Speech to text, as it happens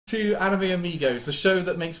to Anime Amigos, the show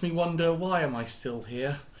that makes me wonder, why am I still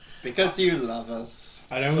here? Because you love us.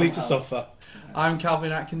 And only to suffer. I'm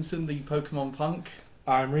Calvin Atkinson, the Pokemon punk.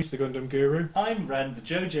 I'm Reese, the Gundam Guru. I'm Ren, the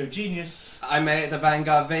JoJo Genius. I'm Eric, the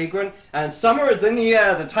Vanguard Vagrant, and summer is in the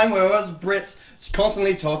air, the time where us Brits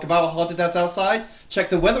constantly talk about how hot it is outside, check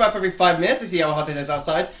the weather app every 5 minutes to see how hot it is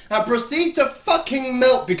outside, and proceed to fucking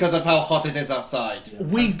melt because of how hot it is outside. Yeah.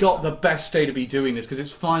 We got the best day to be doing this because it's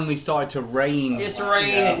finally started to rain. It's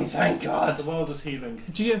raining, thank God. The world is healing.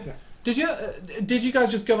 Did you guys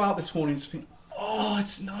just go out this morning and just think, oh,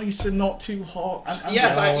 it's nice and not too hot?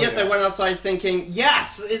 Yes, I went outside thinking,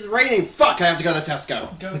 yes, it's raining, fuck, I have to go to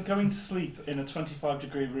Tesco. Going to sleep in a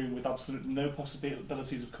 25-degree room with absolutely no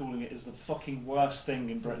possibilities of cooling it is the fucking worst thing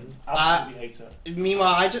in Britain. Absolutely hate it.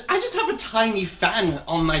 Meanwhile, I just have a tiny fan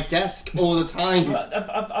on my desk all the time.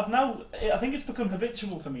 I've now, I think it's become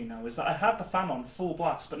habitual for me now, is that I had the fan on full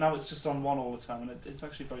blast, but now it's just on one all the time, and it's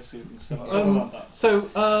actually very soothing, so I don't want that. So,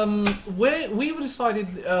 we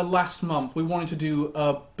decided last month we wanted to do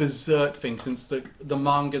a Berserk thing since the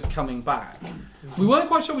manga's coming back. We weren't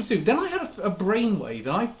quite sure what to do. Then I had a brainwave,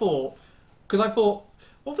 and I thought,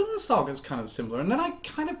 well, Vinland Saga is kind of similar. And then I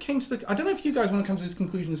kind of came to I don't know if you guys want to come to this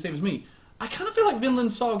conclusion the same as me. I kind of feel like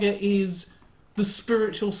Vinland Saga is the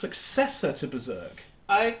spiritual successor to Berserk.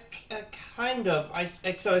 I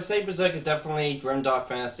say Berserk is definitely grimdark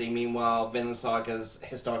fantasy. Meanwhile, Vinland Saga's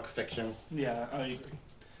historic fiction. Yeah, I agree.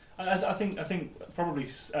 I think probably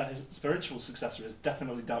his spiritual successor is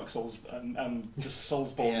definitely Dark Souls and just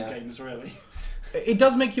Soulsborne games, really. It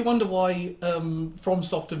does make you wonder why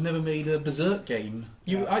FromSoft have never made a Berserk game.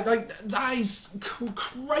 That is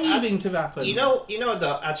craving to happen. You know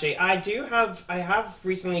though, actually, I have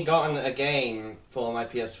recently gotten a game for my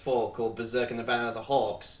PS4 called Berserk and the Banner of the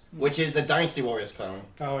Hawks, which is a Dynasty Warriors clone.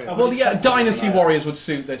 Oh yeah. Well, yeah, Dynasty Warriors would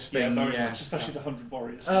suit this thing. Yeah, very much, especially the 100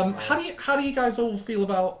 Warriors. How do you guys all feel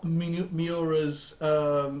about Miura's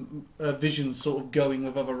vision sort of going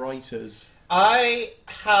with other writers?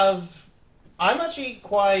 I'm actually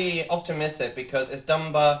quite optimistic because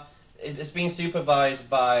it's being supervised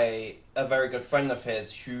by a very good friend of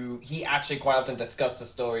his who he actually quite often discussed the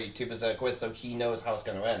story to Berserk with, so he knows how it's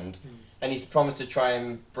going to end. And he's promised to try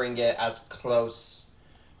and bring it as close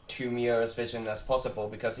to Miura's vision as possible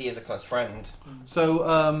because he is a close friend.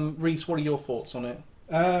 So, Reese, what are your thoughts on it?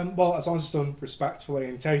 Well, as long as it's done respectfully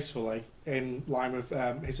and tastefully, in line with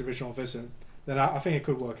his original vision, then I think it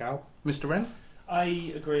could work out. Mr. Wren?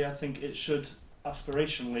 I agree. I think it should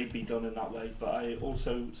aspirationally be done in that way, but I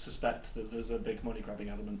also suspect that there's a big money-grabbing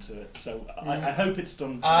element to it. So I hope it's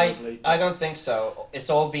done properly. I don't think so. It's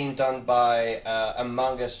all being done by a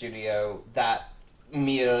manga studio that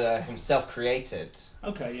Miura himself created.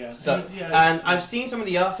 Okay, yeah. So and I've seen some of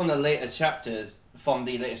the art from the latest chapters.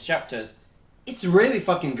 It's really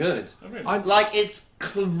fucking good. Oh, really? It's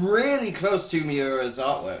really close to Miura's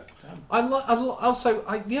artwork.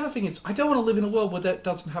 The other thing is, I don't want to live in a world where that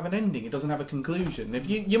doesn't have an ending. It doesn't have a conclusion. If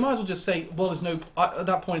you might as well just say, well, there's no. At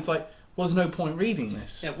that point, it's like, well, there's no point reading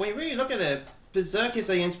this. Yeah, when you really look at it, Berserk is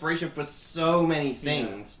the inspiration for so many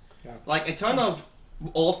things. Yeah. Like a ton of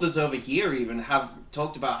authors over here even have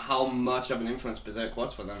talked about how much of an influence Berserk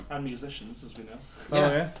was for them. And musicians, as we know. Oh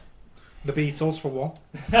yeah. The Beatles, for one.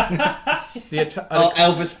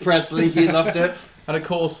 Elvis Presley, he loved it. And of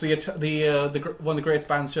course, the one of the greatest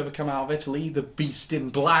bands to ever come out of Italy, the Beast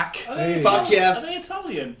in Black. Fuck yeah! Are they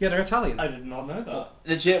Italian? Yeah, they're Italian. I did not know that.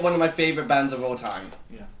 Legit, one of my favourite bands of all time.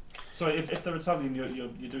 Yeah. Sorry, if they're Italian,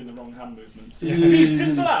 you're doing the wrong hand movements. It's the Beast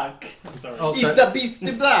in Black. Sorry. Also, it's the Beast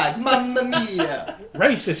in Black, mamma mia!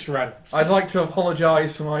 Racist rants. I'd like to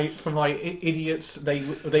apologise for my idiots.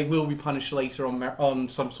 They will be punished later on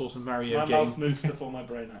some sort of Mario game. My mouth moves before my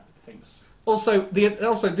brain thinks. Also,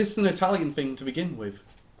 this is an Italian thing to begin with.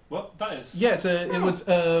 What? That is? Yeah, it was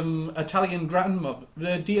Italian grandmother.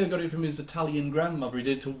 Dio got it from his Italian grandmother. He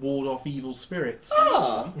did to ward off evil spirits.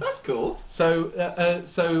 Oh, that's cool. So,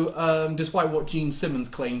 despite what Gene Simmons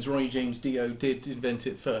claims, Ronnie James Dio did invent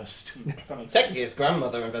it first. Technically, his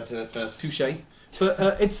grandmother invented it first. Touche.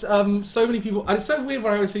 But it's so many people. And it's so weird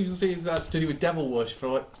when I always people say that's to do with devil worship.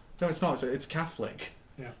 Like, no, it's not. It's Catholic.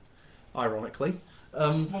 Yeah. Ironically.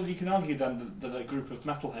 Well, you can argue then that a group of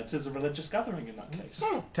metalheads is a religious gathering in that case.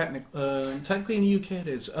 Technically in the UK it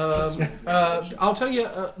is. I'll tell you,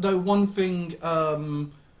 though, one thing to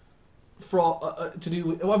do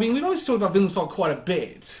with... I mean, we've always talked about Vinland Saga quite a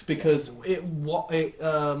bit, because it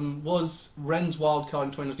was Ren's wildcard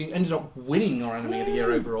in 2019, ended up winning our Anime of the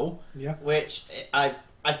Year overall. Yeah. Which I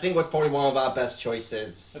think was probably one of our best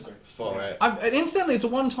choices for it. And incidentally, it's a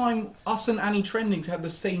one-time us and Annie Trendings had the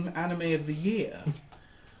same Anime of the Year.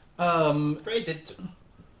 Pretty did.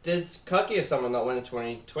 Did Kaguya-sama not win in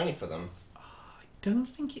 2020 for them? Don't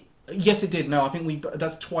think it. Yes, it did. No, I think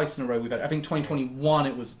that's twice in a row we've had. I think 2021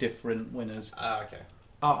 it was different winners. Ah, okay.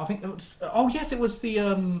 I think it was. Oh yes, it was the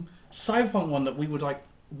Cyberpunk one that we were like,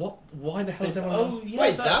 what? Why the hell is everyone? Oh, yeah,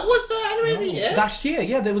 Wait, that was the anime of the year? Last year,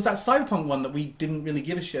 yeah, there was that Cyberpunk one that we didn't really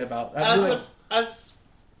give a shit about.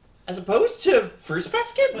 As opposed to Fruits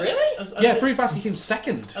Basket, really? Yeah, Fruit Basket came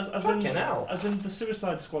second. Fucking hell. As in the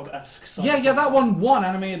Suicide Squad-esque. Yeah, that one won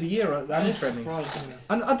Anime of the Year at Anime Trends. Surprisingly.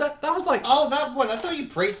 And that was like... Oh, that one. I thought you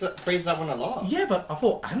praised that one a lot. Yeah, but I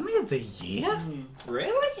thought, Anime of the Year?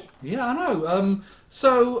 Really? Yeah, I know.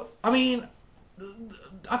 So, I mean,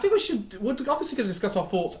 I think we're obviously going to discuss our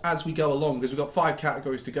thoughts as we go along, because we've got 5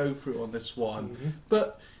 categories to go through on this one. Mm-hmm.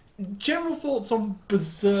 But general thoughts on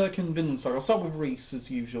Berserk and Vinland Saga. I'll start with Reese,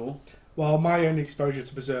 as usual. Well, my only exposure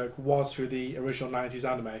to Berserk was through the original 90s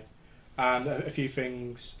anime, and a few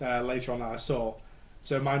things later on that I saw.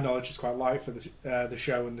 So my knowledge is quite light for the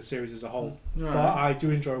show and the series as a whole. Right. But I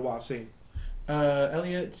do enjoy what I've seen.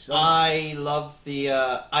 Elliot? I love the.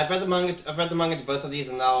 I've read the manga. I've read the manga to both of these,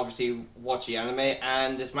 and now obviously watch the anime.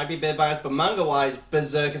 And this might be a bit biased, but manga-wise,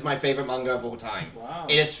 Berserk is my favorite manga of all time. Wow.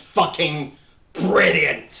 It is fucking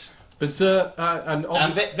brilliant. Berserk And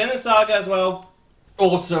Vinland Saga as well,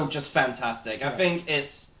 also just fantastic. I think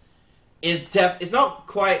it's not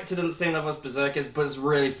quite to the same level as Berserk is, but it's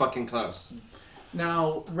really fucking close.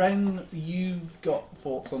 Now, Ren, you've got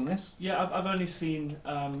thoughts on this? Yeah, I've only seen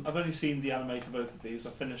the anime for both of these. I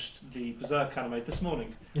finished the Berserk anime this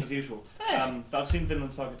morning, as usual. But I've seen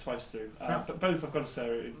Vinland Saga twice through. But both, I've got to say,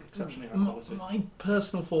 are exceptionally high quality. My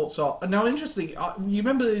personal thoughts are now interestingly. You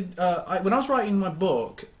remember when I was writing my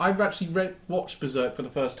book, I've actually watched Berserk for the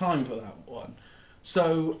first time for that one.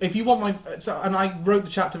 So if you want and I wrote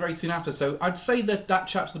the chapter very soon after. So I'd say that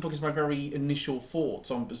chapter of the book is my very initial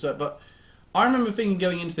thoughts on Berserk, but. I remember thinking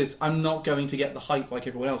going into this, I'm not going to get the hype like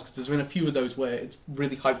everyone else, because there's been a few of those where it's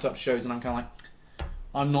really hyped up shows and I'm kind of like,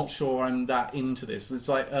 I'm not sure I'm that into this. It's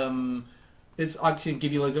like, I can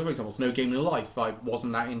give you loads of other examples. No Game No Life, I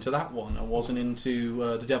wasn't that into that one. I wasn't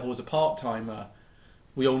into The Devil Was a Part-Timer.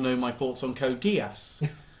 We all know my thoughts on Code Geass.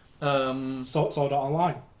 Sword Art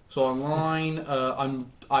Online. So online,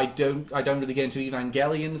 I don't really get into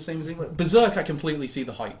Evangelion the same as England. Berserk, I completely see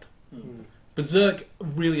the hype. Berserk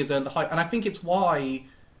really has earned the hype, and I think it's why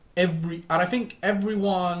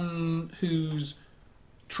everyone who's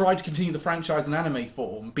tried to continue the franchise in anime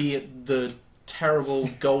form, be it the terrible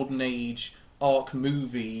Golden Age arc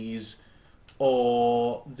movies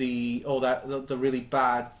or the really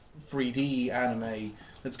bad 3D anime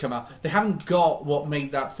that's come out, they haven't got what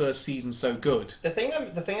made that first season so good. The thing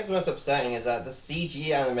that's most upsetting is that the CG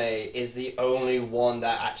anime is the only one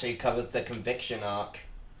that actually covers the Conviction arc.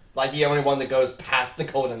 Like, the only one that goes past the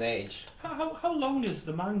Golden Age. How long is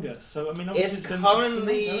the manga? So, I mean,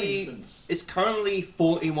 obviously it's currently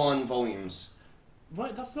 41 volumes.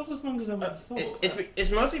 Right, that's not as long as I would have thought.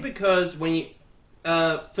 It's mostly because when you...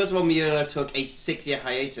 first of all, Miura took a 6-year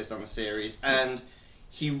hiatus on the series, and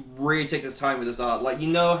he really takes his time with his art. Like, you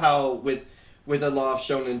know how with a lot of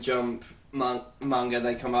Shonen Jump manga,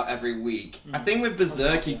 they come out every week. I think with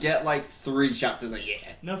Berserk, you get like 3 chapters a year.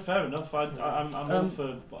 No, fair enough. I'm all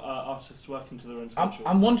for artists working to their own schedule.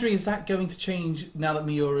 I'm wondering, is that going to change now that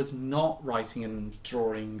Miura's not writing and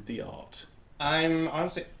drawing the art? I'm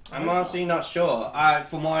honestly not sure.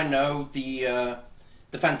 From what I know, the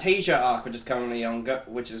Fantasia arc, which is currently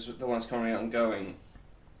which is the one that's currently ongoing,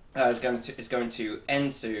 is going to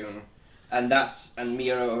end soon. And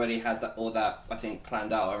Miura already had all that I think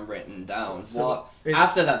planned out and written down.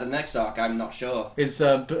 After that, the next arc, I'm not sure. Is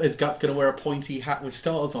Guts going to wear a pointy hat with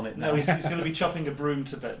stars on it now? No, he's going to be chopping a broom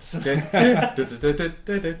to bits. Thank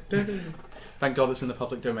God it's in the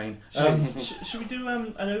public domain. Should we do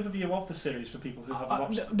an overview of the series for people who haven't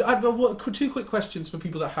watched it? 2 quick questions for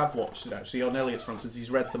people that have watched it, actually, on Elliot's front, since he's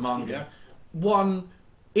read the manga. Yeah. One,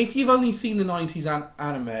 if you've only seen the 90s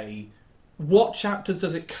anime, what chapters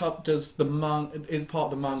does it cover? Does the manga is part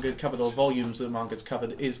of the manga covered, or volumes of the manga's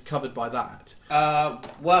covered is covered by that?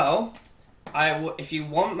 Well, if you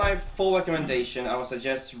want my full recommendation, I would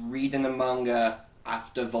suggest reading the manga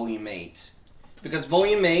after Volume 8, because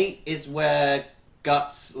Volume 8 is where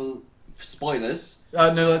Guts spoilers.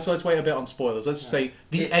 No, let's wait a bit on spoilers. Let's just say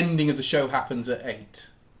the ending of the show happens at 8.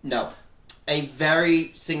 No, a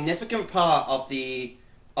very significant part of the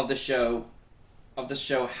show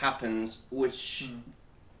happens, which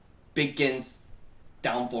begins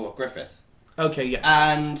downfall of Griffith. Okay, yes.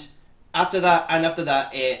 And after that,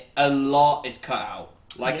 a lot is cut out.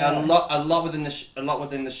 Like a lot within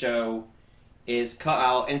the show is cut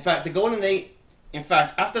out. In fact, the Golden Age In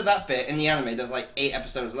fact, after that bit in the anime, there's like 8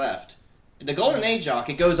 episodes left. The Golden Age arc,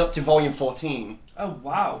 it goes up to volume 14. Oh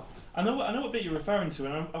wow! I know what bit you're referring to,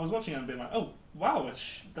 and I was watching it and being like, oh wow,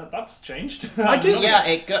 that's changed. I do.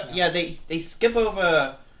 Yeah, they skip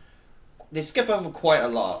over. They skip over quite a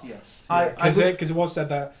lot. Yes. Because it was said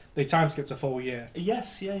that they time skipped a full year.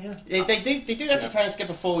 Yes. Yeah. They do actually try to skip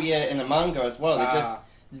a full year in the manga as well.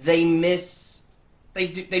 They miss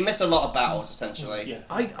a lot of battles essentially. Yeah.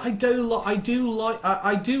 I do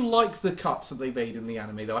like the cuts that they made in the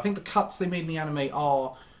anime though. I think the cuts they made in the anime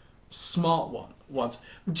are smart ones.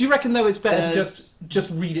 Do you reckon though it's better to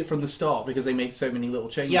just read it from the start because they make so many little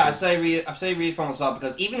changes? Yeah, I say read it from the start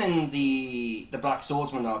because even in the Black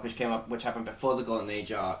Swordsman arc which happened before the Golden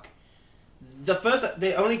Age arc,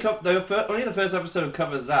 only the first episode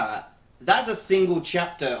covers that. That's a single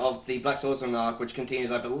chapter of the Black Swordsman arc, which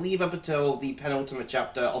continues, I believe, up until the penultimate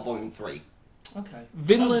chapter of Volume 3. Okay.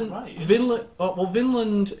 Vinland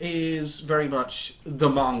is very much the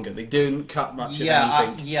manga. They don't cut much of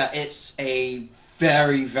anything. It's a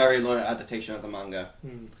very, very long adaptation of the manga.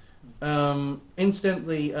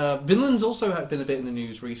 Incidentally, Vinland's also been a bit in the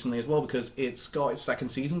news recently as well because it's got its second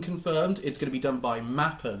season confirmed. It's going to be done by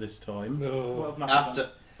Mappa this time. No.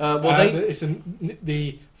 It's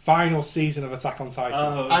the final season of Attack on Titan.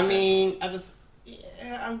 Oh, okay. I mean,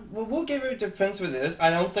 we'll give it a defense with this. I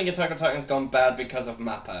don't think Attack on Titan's gone bad because of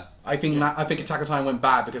Mappa. I think Attack on Titan went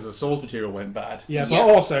bad because the source material went bad. Yeah, but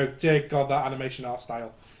also, dear God, that animation art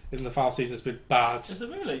style in the final season has been bad. Is it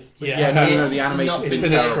really? No, the animation's It's been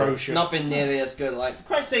terrible. atrocious. Not been nearly as good. Like, for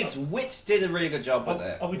Christ's sakes, Wits did a really good job with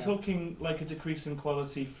it. Are we talking like a decrease in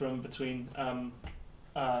quality from between One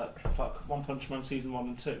Punch Man season 1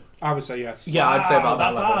 and 2? I would say yes. Yeah, I'd say about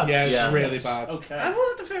that that level. bad? Yeah, it's really bad. Okay. I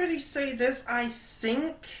will at the very least say this. I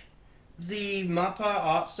think the Mappa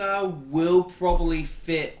art style will probably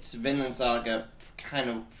fit Vinland Saga kind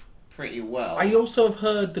of pretty well. I also have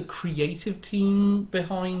heard the creative team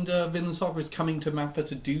behind Vinland Saga is coming to Mappa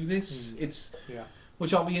to do this.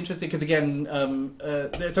 Which I'll be interested because again,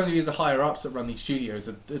 it's only the higher ups that run these studios.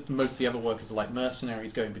 Most of the other workers are like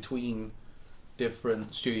mercenaries going between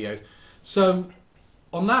different studios. So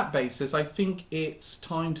on that basis, I think it's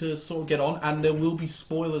time to sort of get on, and there will be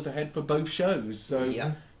spoilers ahead for both shows. So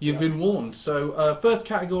you've been warned. So first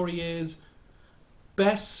category is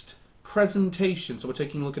best presentation. So we're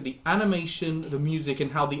taking a look at the animation, the music,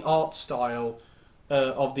 and how the art style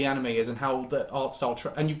of the anime is, and how the art style.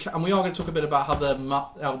 And we are going to talk a bit about how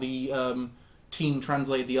the team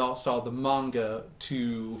translated the art style of the manga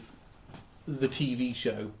to the TV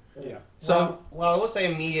show. Yeah. So well, I will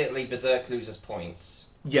say immediately Berserk loses points.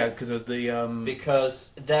 Yeah, because of the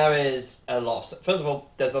because there is a lot. First of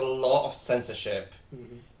all, there's a lot of censorship,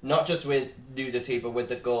 not just with nudity, but with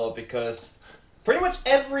the gore. Because pretty much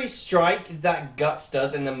every strike that Guts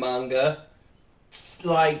does in the manga,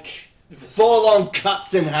 like full-on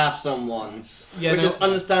cuts in half someone, which is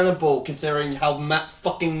understandable considering how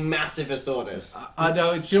fucking massive his sword is. I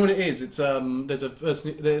know. Do you know what it is? It's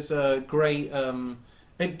there's a great.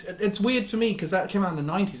 It's weird for me because that came out in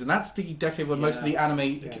the 90s, and that's the decade where most of the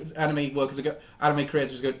anime workers, anime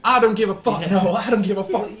creators go, I don't give a fuck. No, I don't give a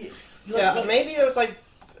fuck. Yeah, maybe it was like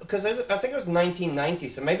because I think it was 1990,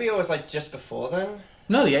 so maybe it was like just before then.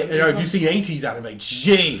 No, if you see 80s anime,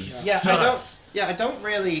 jeez. I don't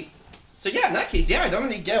really. So yeah, in that case, I don't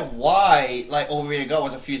really get why like all we really got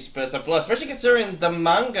was a few percent plus, especially considering the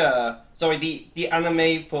manga. Sorry, the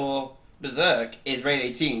anime for Berserk is rated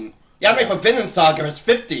 18. The anime for Vinland Saga is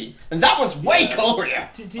 50, and that one's way colorier.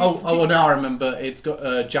 Well, now I remember. It's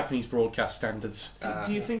got Japanese broadcast standards.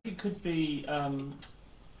 Do you think it could be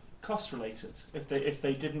cost related if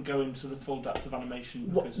they didn't go into the full depth of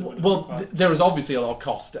animation? There is obviously a lot of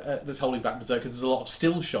cost that's holding back Berserk because there's a lot of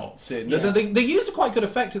still shots in. Yeah. They use a quite good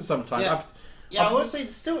effect at sometimes. I would say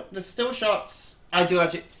the still shots I do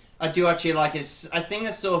actually like. I think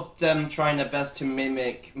it's sort of them trying their best to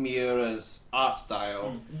mimic Miura's art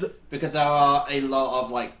style because there are a lot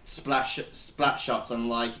of like splat shots, and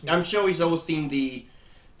like I'm sure he's all seen the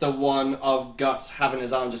one of Guts having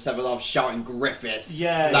his arm just have a lot of shouting Griffith.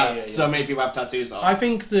 So many people have tattoos on. I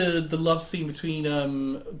think the love scene between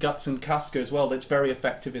Guts and Casca as well. That's very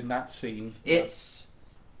effective in that scene. It's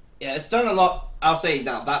done a lot. I'll say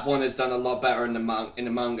now that one is done a lot better in the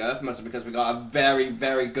manga, mostly because we got a very,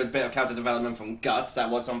 very good bit of character development from Guts that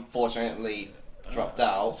was unfortunately dropped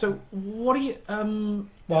out. So what do you?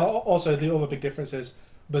 Well, also the other big difference is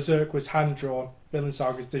Berserk was hand drawn, Vinland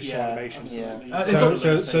Saga is digital Yeah, animation.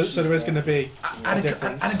 absolutely. So there is going to be a And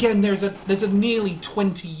difference. and again, there's a nearly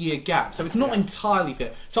 20-year gap, so it's not entirely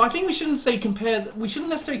fair. So I think we shouldn't say compare. We shouldn't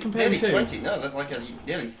necessarily compare Nearly the two. 20, no, that's like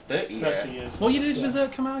nearly 30 years. 30 years. What year did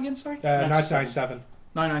Berserk come out again? Sorry, 1997.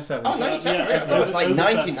 997. Oh, 97, I thought it was like over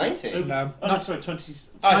 1990. 30. No. Oh, no, sorry, 20.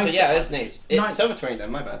 Oh, so yeah, it's neat. Nice. It's over 20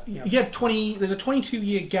 then, my bad. Yeah, 20. There's a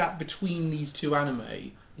 22-year gap between these two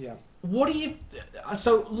anime. Yeah. What do you?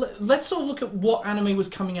 So let's sort of look at what anime was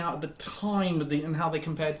coming out at the time and how they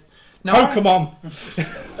compared. Now, Pokemon!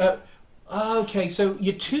 Okay, so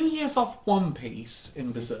you're 2 years off One Piece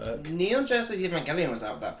in Berserk. Neon Genesis Evangelion was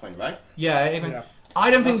out at that point, right? Yeah, even, Yeah. I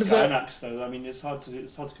don't think That's Berserk. Gainax, though. I mean, it's hard to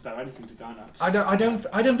compare anything to Gainax.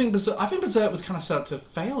 I don't think Berserk. I think Berserk was kind of set up to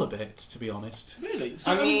fail a bit, to be honest. Really?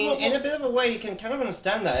 So I mean, in a bit of a way, you can kind of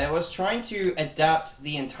understand that. It was trying to adapt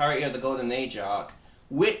the entirety of the Golden Age arc,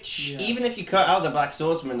 which, even if you cut out the Black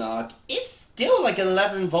Swordsman arc, it's still like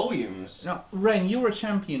 11 volumes. Now, Ren, you were a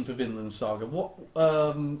champion for Vinland Saga. What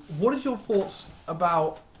are your thoughts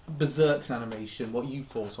about Berserk's animation? What you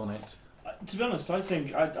thought on it? To be honest, I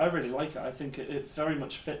think I really like it. I think it very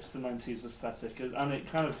much fits the 90s aesthetic, and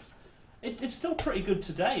it kind of it's still pretty good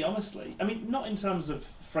today, honestly. I mean, not in terms of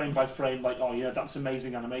frame by frame, like, oh yeah, that's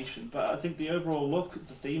amazing animation, but I think the overall look,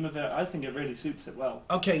 the theme of it, I think it really suits it well.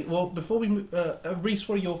 Okay, well, before we move, Reese,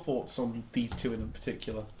 what are your thoughts on these two in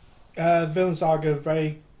particular? Vinland Saga,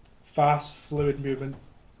 very fast, fluid movement,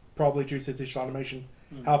 probably due to digital animation,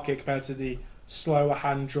 helping it compared to the slower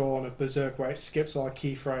hand-drawn of Berserk, where it skips all the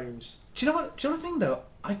key frames. Do you know what? Do you know the thing though?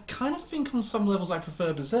 I kind of think on some levels I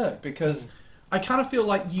prefer Berserk because I kind of feel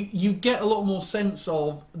like you get a lot more sense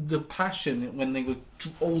of the passion when they were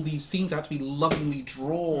all these scenes had to be lovingly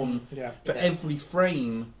drawn for every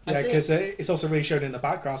frame. Yeah, because it's also really shown in the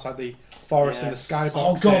backgrounds, like the forest and the skyboxes.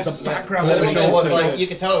 Oh god, the background. You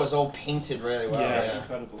could tell it was all painted really well. Yeah.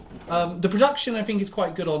 Incredible. The production I think is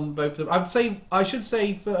quite good on both of them. I should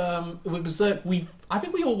say with Berserk, I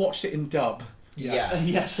think we all watched it in dub. Yes.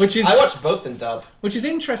 Yes. I watched both in dub. Which is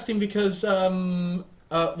interesting because, well,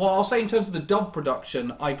 I'll say in terms of the dub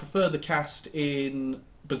production, I prefer the cast in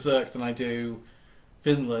Berserk than I do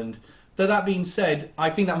Vinland. Though that being said, I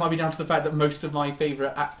think that might be down to the fact that most of my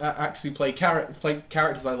favourite actually play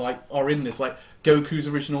characters I like are in this, like Goku's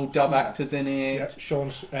original dub actors in it. Yeah, Sean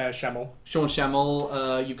Schemmel. Sean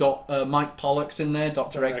Schemmel. You got Mike Pollock's in there,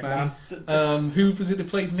 Dr. Eggman. Who was it that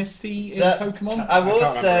plays Misty in Pokemon? I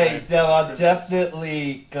will say there are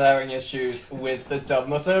definitely glaring issues with the dub.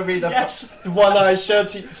 Must be the one I showed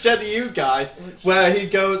to you guys, where he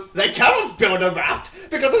goes, "They cannot build a raft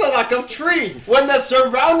because of the lack of trees when they're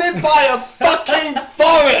surrounded by a fucking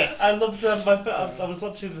forest." I loved I was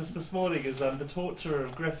watching this morning as the torturer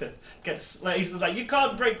of Griffith gets he's like, "You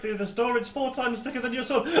can't break through this door, it's 4 times thicker than your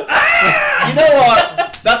sword." Ah! You know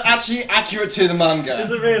what? That's actually accurate to the manga. Is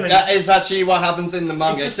it really? That is actually what happens in the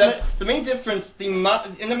manga. Except the main difference, in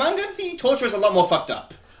the manga, the torture is a lot more fucked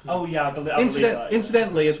up. Oh yeah, I believe that.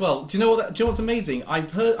 Incidentally, as well, do you know what's amazing?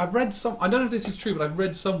 I've read some. I don't know if this is true, but I've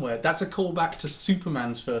read somewhere that's a callback to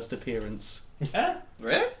Superman's first appearance.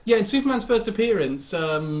 Really? Yeah, in Superman's first appearance,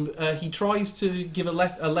 he tries to give a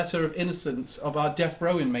letter of innocence of our death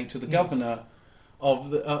row inmate to the governor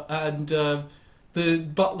of the, the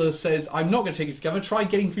butler says, "I'm not going to take you to the governor. Try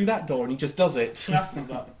getting through that door," and he just does it.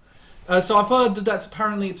 So I've heard that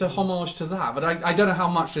apparently it's a homage to that, but I don't know how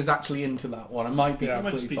much there's actually into that one. It might be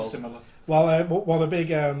completely false. Similar. Well, one of the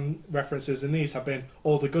big references in these have been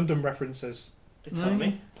all the Gundam references. Tell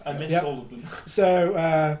me, I missed all of them.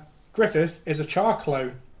 So Griffith is a Char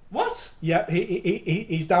clone. What? Yep,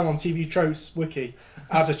 he's down on TV Tropes wiki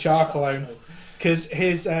as a Char clone because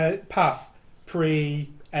his path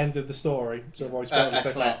pre-end of the story. So I've always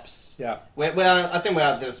Eclipse. Yeah. I think we're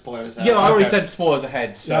at the spoilers. Yeah, I already said spoilers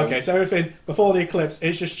ahead. So. Okay, so everything before the eclipse,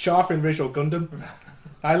 it's just Char from the original Gundam.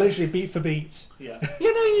 I literally beat for beat. Yeah.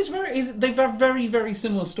 You know, they've got very, very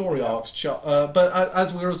similar story arcs. But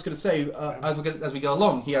as we were also going to say, as we go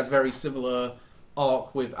along, he has very similar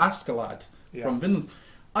arc with Askeladd from Vinland.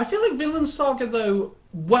 I feel like Vinland Saga, though,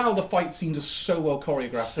 wow, the fight scenes are so well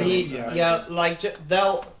choreographed. Yeah, like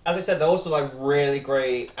they'll, as I said, they're also like really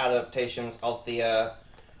great adaptations of the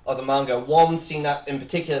manga. One scene that in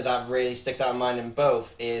particular that really sticks out in mind in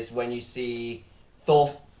both is when you see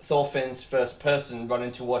Thorfinn's first person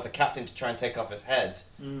running towards a captain to try and take off his head.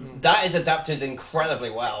 That is adapted incredibly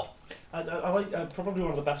well. I like probably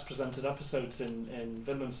one of the best presented episodes in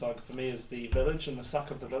Vinland Saga for me is the village and the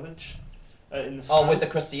sack of the village. in the Oh, South. with the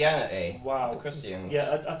Christianity. Wow. The Christians.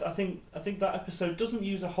 Yeah, I think that episode doesn't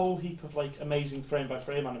use a whole heap of like amazing frame by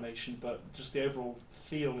frame animation, but just the overall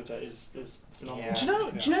feel of it is phenomenal.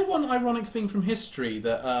 Yeah. Do you know one ironic thing from history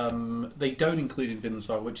that they don't include in Vinland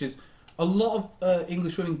Saga, which is a lot of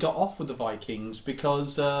English women got off with the Vikings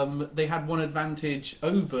because they had one advantage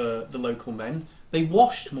over the local men. They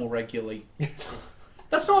washed more regularly.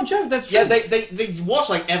 That's not a joke. That's true. Yeah, they watch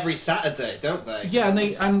like every Saturday, don't they? Yeah, and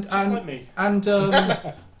they and like me. and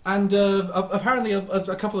apparently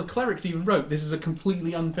a couple of clerics even wrote, "This is a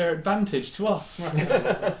completely unfair advantage to us."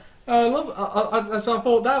 I love. So I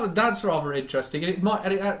thought that's rather interesting, and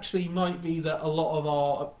it actually might be that a lot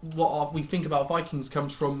of what we think about Vikings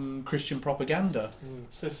comes from Christian propaganda.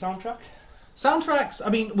 So soundtrack. Soundtracks. I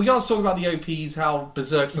mean, we got to talk about the OPs. How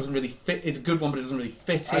Berserk doesn't really fit. It's a good one, but it doesn't really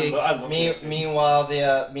fit it. Meanwhile,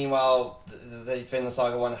 the Vinland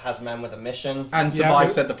Saga one has Men with a Mission. And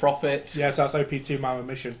Survive Said the Prophet. Yeah, so that's OP2 Man with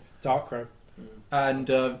Mission, Darkrow. And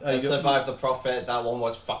Survive the Prophet. That one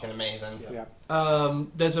was fucking amazing. Yeah.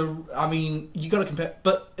 I mean, you got to compare.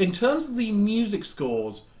 But in terms of the music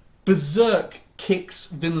scores, Berserk kicks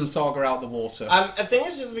Vinland Saga out of the water. I think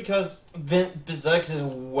it's just because Berserk is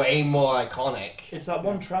way more iconic. It's that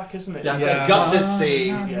one track, isn't it? Yeah. The Guts'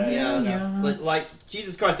 theme. Yeah. Like,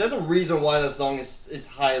 Jesus Christ, there's a reason why the song is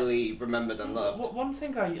highly remembered and loved. One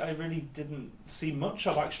thing I really didn't see much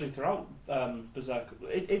of actually throughout Berserk,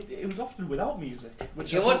 it was often without music,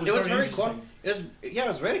 which It was very very quiet. interesting. It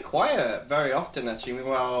was really quiet very often actually.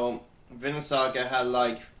 Meanwhile, Vinland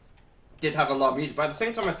Saga did have a lot of music, but at the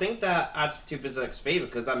same time, I think that adds to Berserk's favour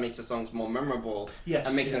because that makes the songs more memorable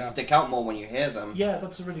and makes them stick out more when you hear them. Yeah,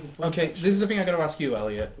 that's a really good point. Okay, this is the thing I got to ask you,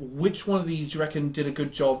 Elliot. Which one of these do you reckon did a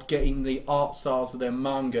good job getting the art styles of their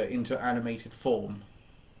manga into animated form?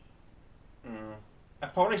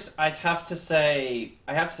 I'd have to say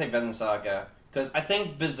Vinland Saga because I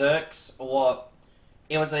think Berserk's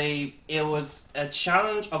it was a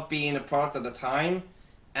challenge of being a product of the time.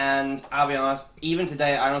 And I'll be honest, even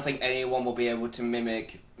today, I don't think anyone will be able to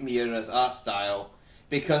mimic Miura's art style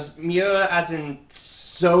because Miura adds in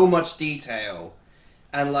so much detail,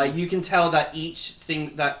 and like you can tell that each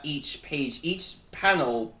page, each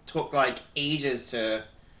panel took like ages to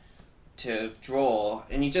draw,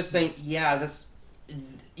 and you just think,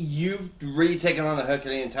 you've really taken on a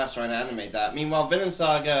Herculean task trying to animate that. Meanwhile, Vinland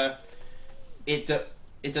Saga, it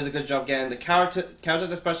does a good job getting the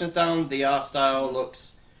characters' expressions down. The art style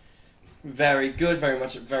looks very good, very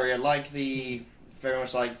much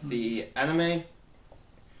like the anime.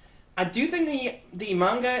 I do think the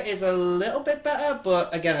manga is a little bit better,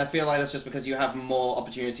 but again, I feel like that's just because you have more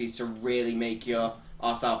opportunities to really make your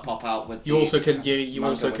art style pop out with. You also can work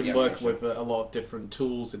animation. with a lot of different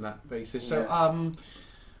tools in that basis. So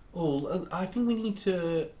I think we need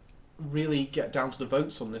to really get down to the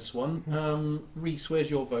votes on this one. Reese,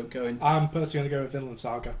 where's your vote going? I'm personally going to go with Vinland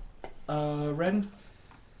Saga. Ren?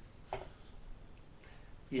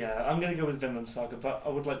 Yeah, I'm going to go with Vinland Saga, but I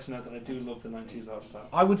would like to know that I do love the 90s art style.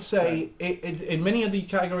 I would say in many of the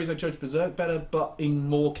categories I judge Berserk better, but in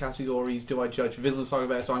more categories do I judge Vinland Saga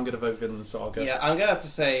better, so I'm going to vote Vinland Saga. Yeah, I'm going to have to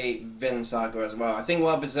say Vinland Saga as well. I think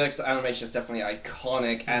while Berserk's animation is definitely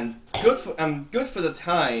iconic and good for the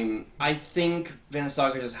time, I think Vinland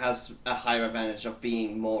Saga just has a higher advantage of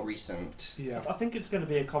being more recent. Yeah. I think it's going to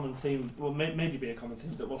be a common theme, well, maybe be a common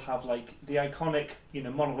theme that will have like the iconic,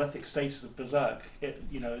 monolithic status of Berserk,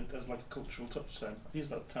 as like a cultural touchstone. I've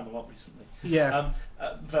used that term a lot recently. Yeah.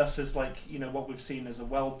 Versus like what we've seen as a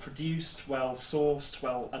well-produced, well-sourced,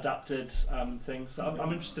 well-adapted thing. So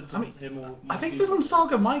I'm interested to hear more. I think Vinland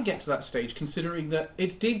Saga might get to that stage, considering that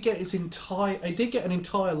it did get an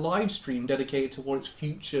entire live stream dedicated to what its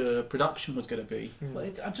future production was going to be. Well,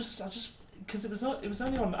 I just because it was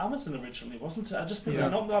only on Amazon originally, wasn't it? I just think that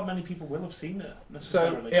not that many people will have seen it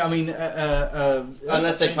necessarily. So I mean,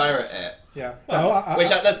 unless they pirate it. Yeah. Well, Which,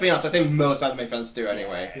 let's be honest, I think most anime fans do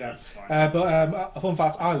anyway. Yeah. That's fine. But a fun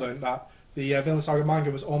fact I learned that the Vinland Saga manga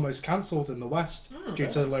was almost cancelled in the West due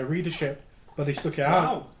to low readership, but they stuck it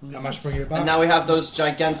out and managed to bring it back. And now we have those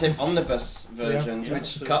gigantic omnibus versions,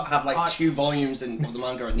 which so have like 2 volumes of the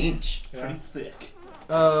manga in each. Pretty thick.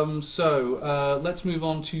 So let's move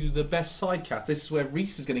on to the best side cast. This is where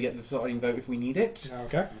Reese is going to get the deciding vote if we need it.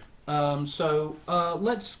 Okay. So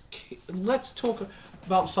let's talk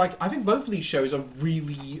about side. I think both of these shows are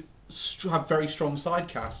really have very strong side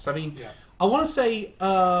casts. I mean, I want to say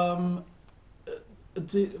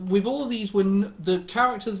with all of these, when the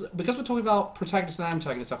characters, because we're talking about protagonists and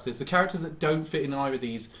antagonists after this, the characters that don't fit in either of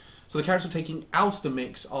these, so the characters we're taking out of the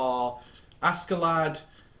mix are Askeladd,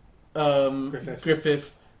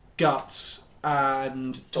 Griffith, Guts,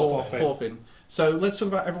 and Thorfinn. So let's talk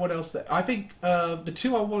about everyone else there. I think the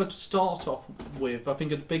two I wanted to start off with, I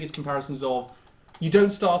think are the biggest comparisons of, you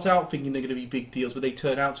don't start out thinking they're going to be big deals, but they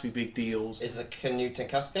turn out to be big deals. Is it Canute and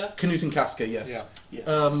Casca? Canute and Casca, yes. Yeah.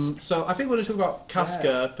 So I think we're going to talk about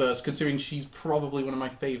Casca first, considering she's probably one of my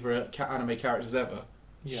favourite anime characters ever.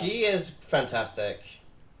 Yeah. She is fantastic.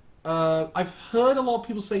 I've heard a lot of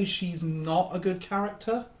people say she's not a good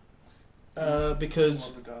character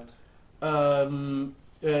because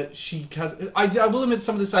she has. I will admit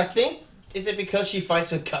some of this. I think is it because she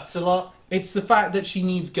fights with guts a lot. It's the fact that she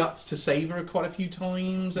needs guts to save her quite a few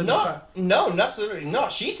times. And no, absolutely not.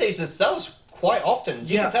 She saves herself quite often.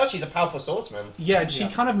 You can tell she's a powerful swordsman. Yeah, and she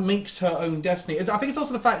kind of makes her own destiny. I think it's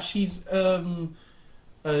also the fact she's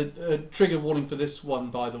a trigger warning for this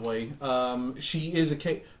one, by the way. She is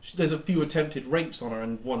there's a few attempted rapes on her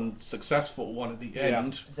and one successful one at the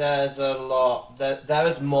end. There's a lot. There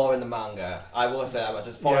is more in the manga. I will say that much.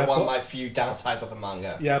 It's probably one of my few downsides of the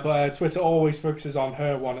manga. Yeah, but Twitter always focuses on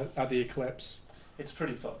her one at the eclipse. It's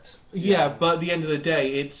pretty fucked. Yeah, but at the end of the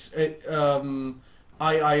day,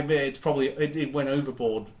 I admit it's probably it went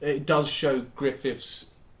overboard. It does show Griffith's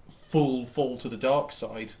full fall to the dark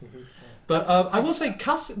side. Mm-hmm. But I will say,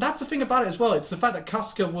 that's the thing about it as well. It's the fact that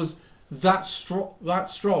Casca was that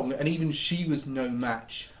strong, and even she was no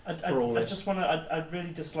match for all this. I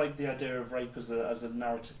really dislike the idea of rape as a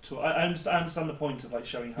narrative tool. I understand the point of like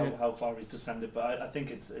showing how far he's descended, but I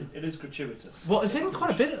think it is gratuitous. Well, it's in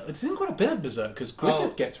quite a bit of Berserk because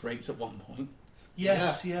Griffith gets raped at one point.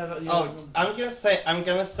 Yes, I'm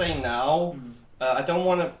gonna say now. I don't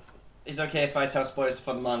want to. Is it okay if I tell spoilers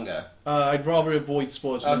for the manga? I'd rather avoid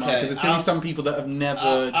spoilers for the manga because there's only some people that have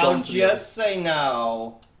never gone I'll to just say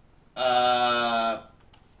now.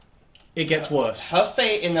 It gets worse. Her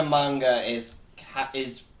fate in the manga is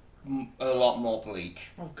a lot more bleak.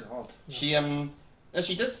 Oh God. She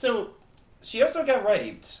she also get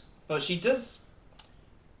raped, but she does.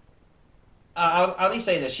 I'll at least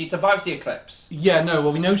say this: she survives the eclipse. Yeah, no.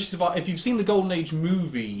 Well, we know she survived. If you've seen the Golden Age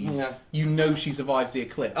movies, you know she survives the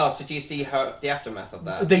eclipse. Oh, so do you see the aftermath of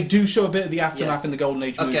that? They do show a bit of the aftermath in the Golden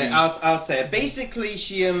Age movies. Okay, I'll say it. Basically,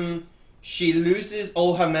 she loses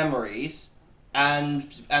all her memories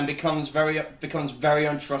and becomes very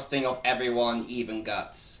untrusting of everyone, even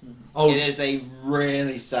Guts. Oh, it is a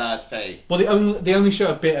really sad fate. Well, they only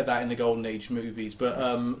show a bit of that in the Golden Age movies, but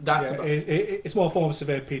it's more a form of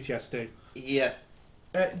severe PTSD. Yeah,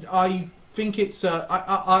 I think it's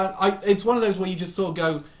it's one of those where you just sort of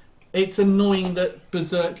go, it's annoying that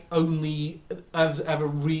Berserk only has ever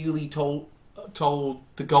really told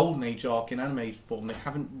the Golden Age arc in animated form. They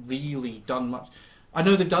haven't really done much. I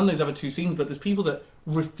know they've done those other two scenes, but there's people that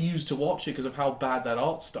refuse to watch it because of how bad that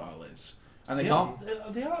art style is, and they can't.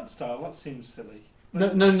 The art style, that seems silly.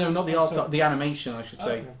 No, not the art style. The animation, I should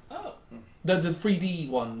say. Oh. The 3D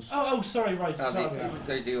ones. Oh, sorry, right. The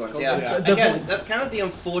 3D ones, yeah. Again, that's kind of the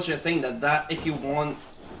unfortunate thing that if you want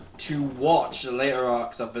to watch the later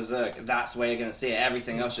arcs of Berserk, that's where you're going to see it.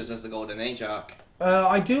 Everything else just as the Golden Age arc.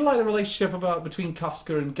 I do like the relationship between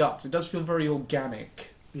Casca and Guts. It does feel very organic.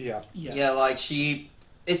 Yeah, like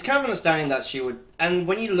it's kind of understanding that she would, and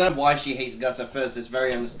when you learn why she hates Guts at first, it's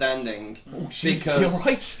very understanding. Oh, because you're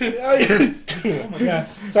right. Yeah,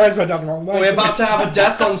 sorry, I spelled that the wrong way. We're about to have a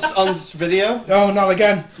death on this video. Oh, not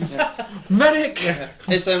again. Medic. Yeah.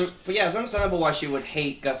 It's but yeah, it's understandable why she would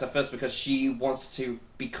hate Guts at first because she wants to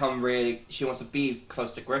be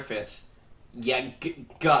close to Griffith. Yeah,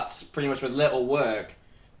 Guts pretty much with little work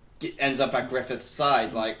ends up at Griffith's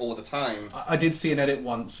side like all the time. I did see an edit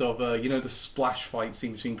once of the splash fight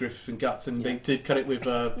scene between Griffith and Guts, and they did cut it with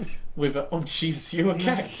oh jeez, you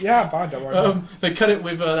okay? Yeah, I'm fine, don't worry. They cut it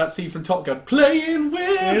with that scene from Top Gun, playing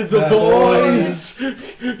with the boys.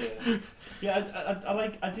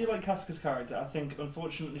 I do like Casca's character. I think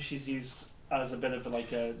unfortunately she's used as a bit of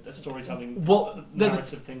a storytelling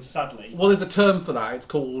narrative thing. Sadly, well, there's a term for that. It's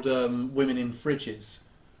called women in fridges.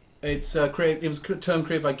 It was a term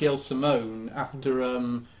created by Gail Simone after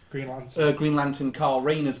Green Lantern. Green Lantern Carl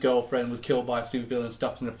Rayner's girlfriend was killed by a supervillain and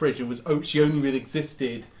stuffed in a fridge. She only really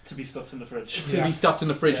existed to be stuffed in the fridge.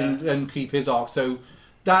 And keep his arc. So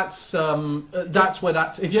that's where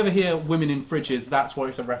that. If you ever hear women in fridges, that's what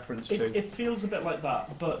it's a reference to. It feels a bit like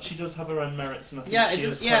that, but she does have her own merits, and I think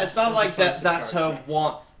it's not like that. That's her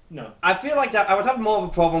one. No, I feel like that. I would have more of a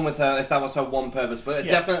problem with her if that was her one purpose, but it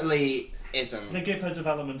definitely isn't. They give her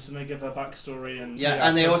development and they give her backstory and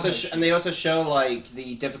and they also show like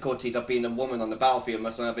the difficulties of being a woman on the battlefield,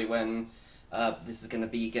 most notably when this is going to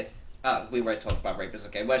be we already talked about Rapist,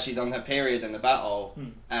 okay, where she's on her period in the battle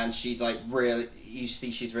and she's like really, you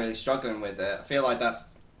see she's really struggling with it. I feel like that's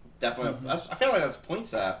definitely. I feel like that's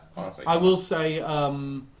points there, honestly. I will say,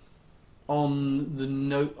 on the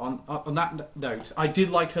note on that note, I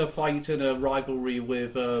did like her fight in a rivalry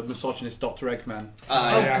with misogynist Dr. Eggman.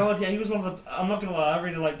 God, yeah, he was one of the. I'm not gonna lie, I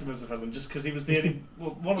really liked him as a villain, just because he was the only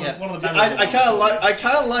one of the. I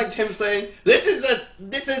kind of liked him saying, "This is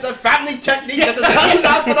a family technique that has been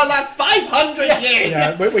done for the last 500 years."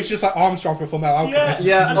 Yeah, which is just like Armstrong for Full Metal Alchemist.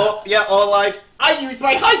 Or like, I use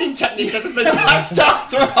my hiding technique that has been passed down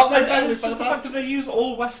throughout my family. It's just the fact that they use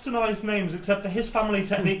all westernized names except for his family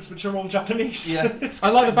techniques, which are all Japanese. Yeah. I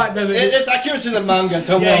like the fact that It's accurate to the manga.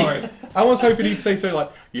 Don't worry. I was hoping he'd say something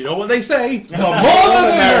like, "You know what they say, the more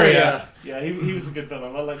the merrier." Yeah, he was a good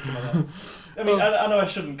villain. I liked him a lot. I mean, I know I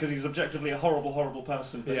shouldn't because he's objectively a horrible, horrible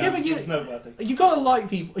person. But he's noteworthy. You gotta like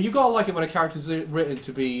people. You gotta like it when a character's written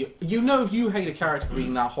to be. You know, if you hate a character for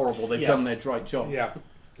being that horrible, they've done their right job. Yeah,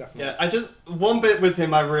 definitely. Yeah, one bit with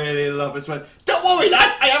him I really love is when, "Don't worry,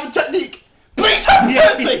 lads, I have a technique. Please have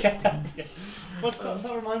mercy." What's that?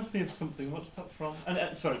 That reminds me of something. What's that from?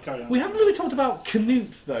 And sorry, carry on. We haven't really talked about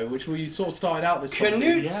Canute though, which we sort of started out this.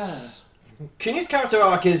 Canute's character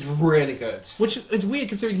arc is really good. Which is weird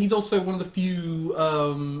considering he's also one of the few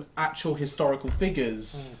actual historical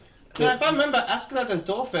figures. Now, if I remember, Askeladd and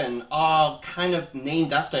Thorfinn are kind of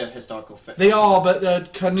named after historical figures. They are,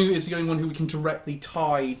 but Canute is the only one who we can directly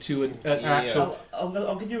tie to an actual.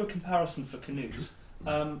 I'll give you a comparison for Canute.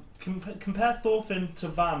 Compare Thorfinn to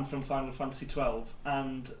Van from Final Fantasy XII,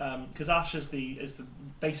 and because Ash is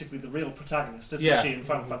basically the real protagonist, isn't she, in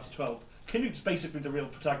Final Fantasy XII? Canute's basically the real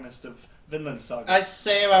protagonist of Vinland Saga. I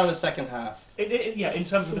say around the second half. In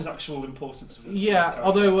terms of his actual importance. Of his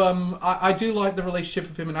although I do like the relationship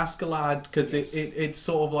of him and Askeladd because it's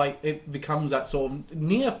sort of like it becomes that sort of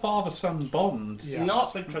near father-son bond. Yeah.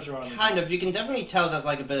 Not like Treasure Island. Kind of. You can definitely tell there's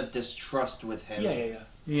like a bit of distrust with him.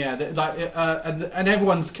 Yeah, and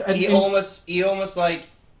everyone's. He almost like.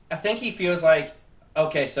 I think he feels like,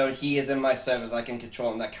 okay, so he is in my service, I can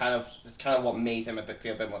control him. That is kind of what made him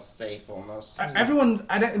feel a bit more safe, almost. Everyone's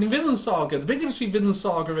in Vinland Saga. The big difference between Vinland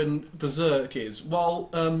Saga and Berserk is,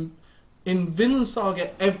 in Vinland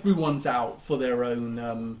Saga, everyone's out for their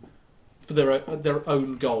own their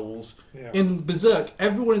own goals. Yeah. In Berserk,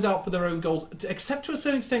 everyone is out for their own goals, except to a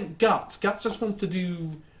certain extent. Guts just wants to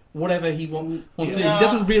do whatever he wants to do. He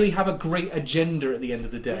doesn't really have a great agenda at the end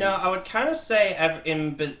of the day. No, I would kind of say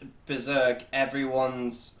in Berserk,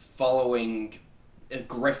 everyone's following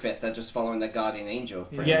Griffith. They're just following their guardian angel.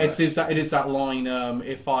 Yeah, it is that line.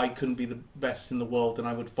 If I couldn't be the best in the world, then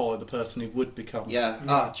I would follow the person who would become.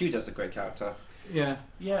 Yeah. Judo's a great character. Yeah.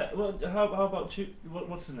 Yeah. Well, how about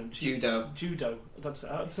what's his name? Judo. That's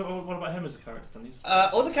so. What about him as a character? Then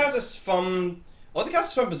all the characters from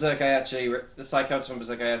Berserk, the side characters from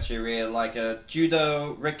Berserk, I actually really like.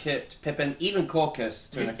 Judo, Ricket, Pippin, even Corcus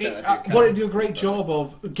to an extent. They do a great job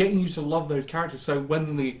of getting you to love those characters. So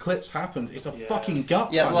when the eclipse happens, it's a fucking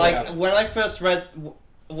gut. Yeah, when I first read,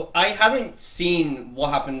 I haven't seen what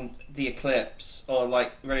happened the eclipse or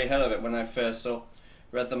like really heard of it when I first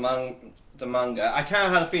read the manga. I kind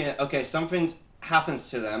of had a feeling, okay, something happens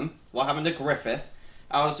to them. What happened to Griffith?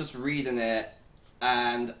 I was just reading it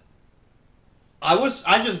and. I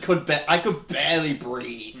could barely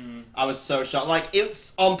breathe. I was so shocked. Like,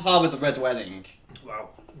 it's on par with the Red Wedding. Wow.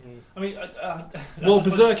 I mean,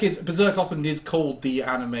 Berserk often is called the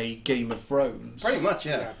anime Game of Thrones. Pretty much,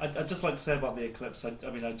 yeah. I'd just like to say about the eclipse. I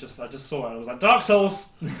just saw it. And I was like, Dark Souls,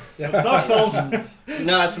 Dark Souls.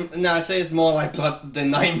 I say it's more like the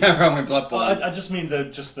Nightmare Realm in Bloodborne. Well, I just mean the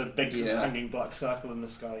big hanging black circle in the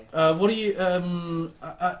sky. What do you?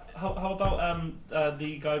 How about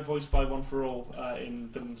the guy voiced by One for All in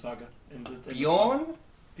Vinland Saga? Bjorn.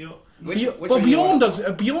 Bjorn is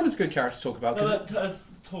a good character to talk about.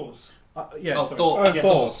 Thors.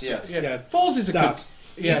 Thors. Yeah. Thors is a good.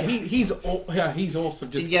 Yeah, he's awesome.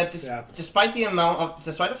 Despite the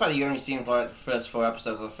fact that you only seen like the first 4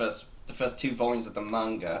 episodes of the first 2 volumes of the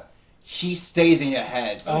manga, he stays in your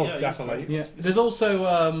head. Oh, definitely. Yeah. There's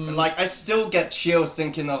also like I still get chills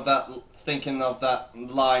thinking of that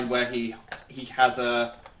line where he has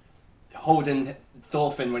a holding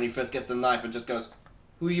Thorfinn when he first gets the knife and just goes,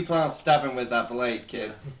 "Who are you planning on stabbing with that blade,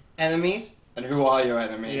 kid? Enemies? And who are your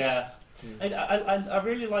enemies?" Yeah. I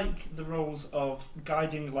really like the roles of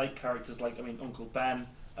guiding light characters like, Uncle Ben,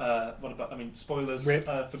 spoilers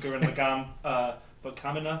for Gurren Lagann, but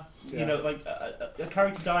Kamina, a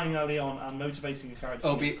character dying early on and motivating a character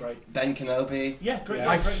is great. Ben Kenobi. Yeah, great.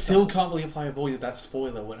 I still can't believe I avoided that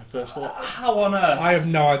spoiler when I first watched it. How on earth? I have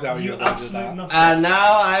no idea how you avoided that. Nothing. And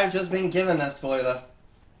now I've just been given that spoiler.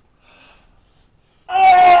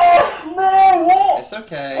 Oh! No, what? It's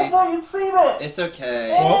okay. I've not even seen it. It's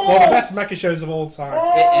okay. One of the best mecha shows of all time.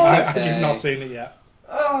 It's okay. I've not seen it yet.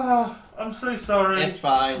 Oh, I'm so sorry. It's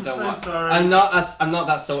fine. I'm Don't so worry. sorry. I'm not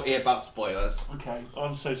that salty about spoilers. Okay,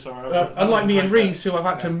 I'm so sorry. Unlike me and Reese, who have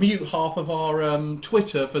had to mute half of our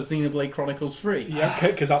Twitter for Xenoblade Chronicles 3. Yeah,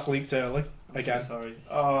 because that's leaked early. Again. So sorry.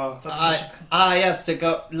 Oh, that's Yes, to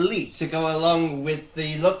go along with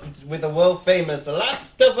the world famous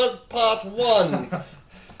Last of Us Part 1.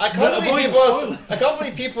 I can't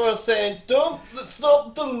believe people are saying, don't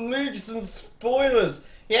stop the leaks and spoilers.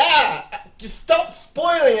 Yeah, just stop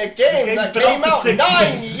spoiling a game that came out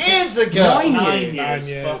 9 years ago. 9 9 years.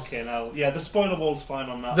 years. Fucking hell. Yeah, the spoiler wall's fine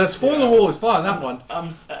on that. The spoiler wall is fine, that one.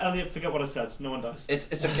 Elliot, forget what I said. No one does. It's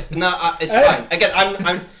okay. No, it's fine. Again,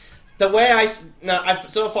 I'm the way I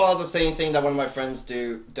so far the same thing that one of my friends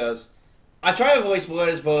does. I try to avoid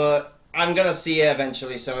spoilers, but I'm gonna see it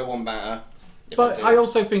eventually, so it won't matter. But I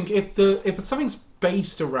also think if something's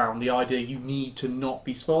based around the idea you need to not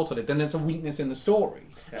be spoiled on it, then there's a weakness in the story.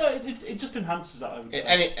 No, it just enhances that, I would say.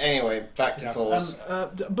 Anyway, back to Force.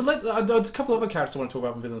 But there's a couple of other characters I want to talk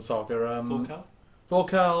about in Vinland Saga.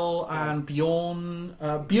 Volkel and Bjorn.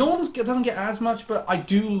 Bjorn doesn't get as much, but I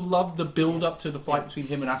do love the build up to the fight between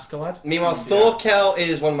him and Askeladd. Meanwhile, Thorkel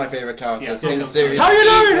is one of my favourite characters in the series. How you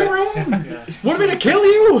doing, everyone? Want me to kill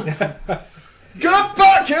you? Get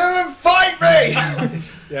back here and fight me!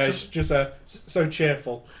 Yeah, it's just so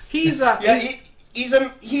cheerful. He's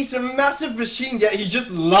he's a massive machine, yet he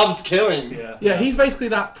just loves killing. Yeah, he's basically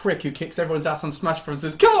that prick who kicks everyone's ass on Smash Bros.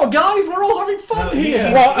 And says, "Come on, guys, we're all having fun here."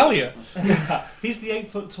 Well, Elliot. He's the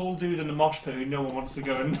 8-foot tall dude in the mosh pit who no one wants to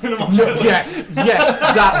go in a mosh pit. Yes,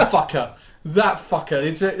 that fucker. That fucker.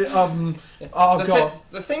 It's god.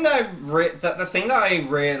 The thing that I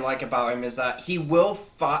really like about him is that he will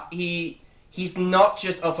fight. He's not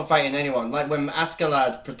just up for fighting anyone. Like when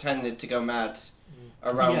Askeladd pretended to go mad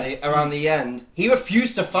around the end, he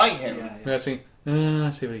refused to fight him. I see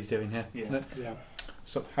what he's doing here. Yeah.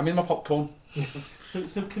 So, hand me my popcorn. So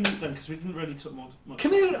Canute then, because we didn't really talk much.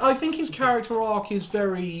 Canute, I think his character arc is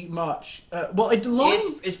very much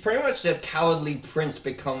It's pretty much the cowardly prince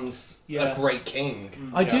becomes a great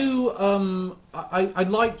king. I do. I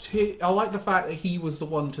like the fact that he was the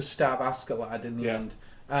one to stab Askeladd in the end,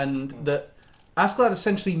 and that Askeladd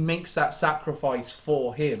essentially makes that sacrifice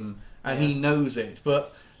for him, and he knows it,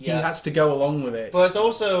 but he has to go along with it. But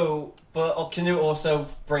Canute also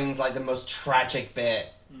brings like the most tragic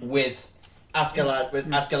bit with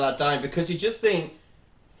Askeladd dying, because you just think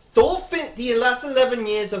Thorfinn, the last 11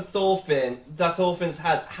 years of Thorfinn's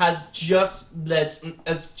had has just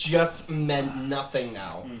meant nothing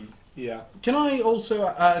now. Yeah. Can I also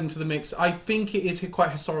add into the mix? I think it is quite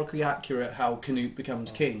historically accurate how Canute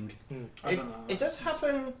becomes king. It does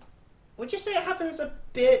happen. Would you say it happens a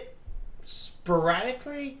bit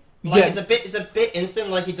sporadically? Like it's a bit instant.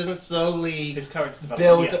 Like he doesn't slowly his character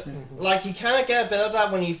build. Like you kind of get a bit of that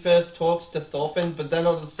when he first talks to Thorfinn, but then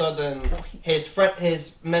all of a sudden his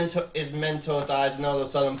mentor dies, and all of a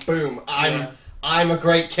sudden, boom! I'm a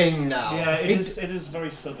great king now. Yeah, it is very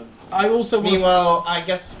sudden. I also meanwhile, I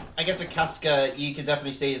guess with Casca, you could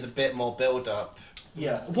definitely see is a bit more build up.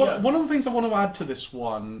 One of the things I want to add to this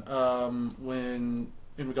one, when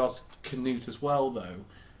in regards to Canute as well, though,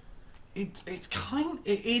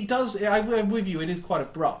 it does. I'm with you. It is quite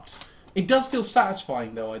abrupt. It does feel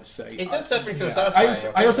satisfying, though. I'd say it does definitely feel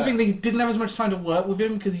satisfying. I also think they didn't have as much time to work with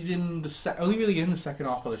him because he's in only really in the second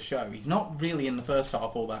half of the show. He's not really in the first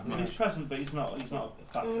half all that much. He's present, but he's not a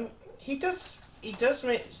factor. He does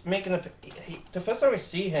make the first time we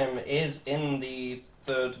see him is in the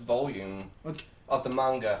 3rd volume of the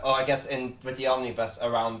manga. Oh, I guess with the omnibus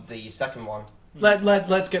around the 2nd one.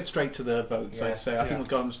 Let's get straight to the votes. I'd say I think we've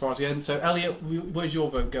gone as far as the end. So Elliot, where's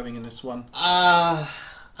your vote going in this one?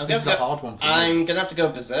 This is a hard one for me. I'm gonna have to go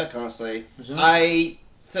Berserk, honestly. I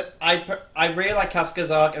really like Casca's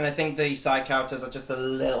arc, and I think the side characters are just a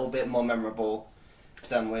little bit more memorable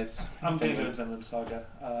than with. I'm going to go with Vinland Saga.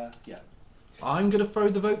 I'm going to throw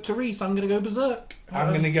the vote to Reese. I'm going to go Berserk. I'm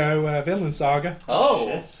going to go Vinland Saga. Oh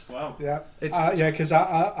shit! Wow. Yeah, because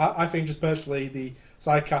I think just personally the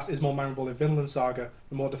side cast is more memorable in Vinland Saga,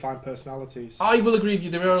 the more defined personalities. I will agree with you.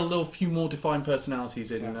 There are a few more defined personalities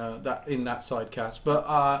in that side cast, but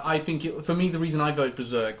I think for me the reason I voted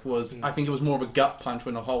Berserk was I think it was more of a gut punch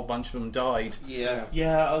when a whole bunch of them died. Yeah.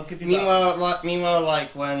 Yeah, I'll give you meanwhile, that. Meanwhile,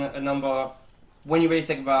 like when you really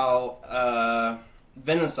think about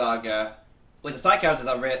Vinland Saga. With the side characters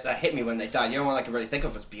that hit me when they died, the only one I can really think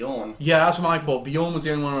of was Bjorn. Yeah, that's my fault. Bjorn was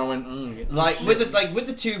the only one where I went. With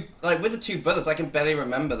the two brothers, I can barely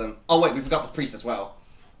remember them. Oh wait, we forgot the priest as well.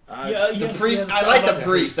 The priest. I like the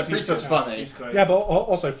priest. The priest was funny. He's great. Yeah, but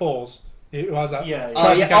also Thors, who has that Yeah, yeah. Oh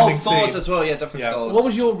tragic yeah, ending Thors scene. as well. Yeah, different Yeah. Thors. What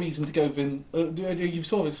was your reason to go you've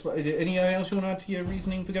sort of anything else you want to add to your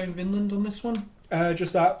reasoning for going Vinland on this one?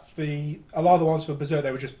 Just that a lot of the ones for Berserk,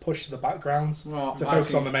 they were just pushed to the backgrounds Right, to I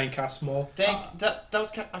focus see. on the main cast more. That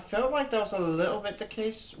was. I felt like that was a little bit the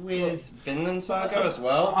case with Vinland Saga as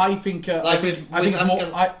well. I think Like I think it's more.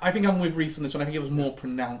 Asgard- I think I'm with Reese on this one. I think it was more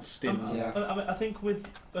pronounced in. Yeah. I mean, I think with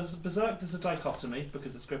Berserk there's a dichotomy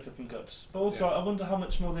because it's Griffith and Guts, but also I wonder how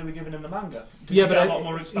much more they were given in the manga. Did Yeah, you but get a lot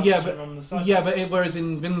more expansion on the side? whereas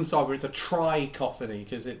in Vinland Saga it's a trichophony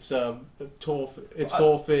because it's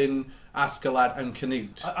Thorfinn, Askeladd, and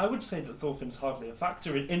Canute. I would say that Thorfinn's hardly a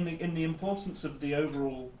factor in the importance of the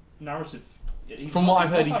overall narrative. From what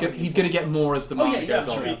I've heard, he's going to get more as the manga goes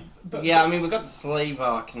on. sure. But, Yeah, I mean, we've got the slave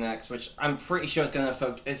arc next, which I'm pretty sure is going to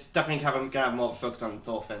focus. It's definitely going to have more of a focus on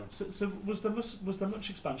Thorfinn. So was there much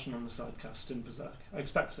expansion on the side cast in Berserk? I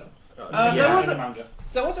expect so. There was in a- the manga.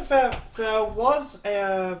 There was a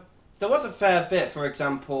fair bit. For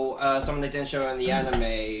example, something they didn't show in the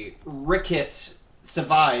anime. Ricket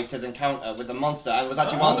survived his encounter with the monster and was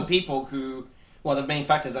actually one of the people who, the main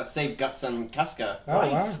factors that saved Guts and Casca.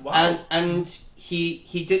 Oh, wow. And he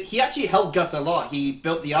actually helped Gus a lot. He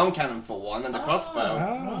built the arm cannon for one and the crossbow.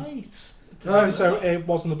 Right. Oh, so it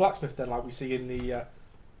wasn't the blacksmith then, like we see in the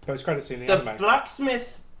post-credit scene in the The anime.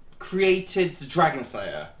 blacksmith created the Dragon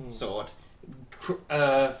Slayer sword.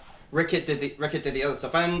 Ricket did the other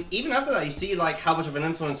stuff, and even after that, you see like how much of an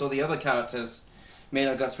influence all the other characters made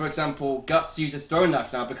on Guts. For example, Guts uses throwing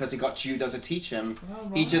knife now because he got Judo to teach him. Oh,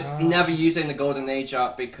 He right. just never used it in the Golden Age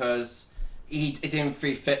art because it didn't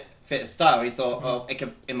really fit his style. He thought,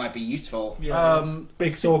 it might be useful. Yeah.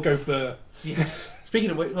 Big sword go burr. Yes.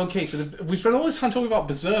 Speaking of which, okay, so we spent all this time talking about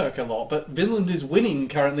Berserk a lot, but Vinland is winning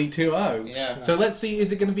currently 2-0. Yeah. So let's see,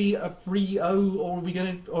 is it going to be a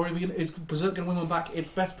 3-0, is Berserk going to win one back? It's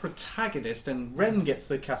best protagonist, and Ren gets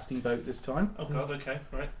the casting vote this time. Oh god. Okay.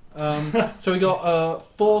 Right. So we got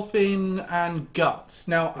Thorfinn and Guts.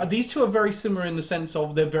 Now these two are very similar in the sense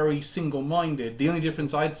of they're very single-minded. The only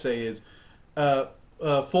difference I'd say is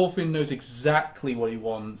Thorfinn knows exactly what he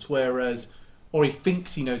wants, or he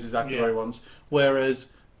thinks he knows exactly what he wants, whereas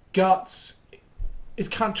Guts is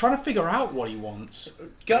kind of trying to figure out what he wants.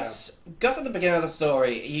 Gus at the beginning of the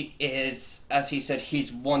story, he is, as he said,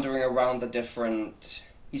 he's wandering around the different.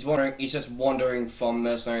 He's just wandering from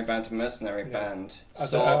mercenary band to mercenary band,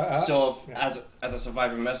 As as a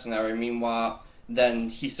surviving mercenary. Meanwhile, then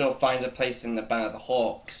he sort of finds a place in the band of the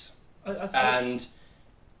Hawks, and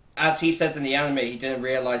as he says in the anime, he didn't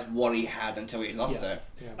realize what he had until he lost it.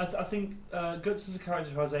 Yeah. I think Guts is a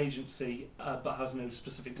character who has agency but has no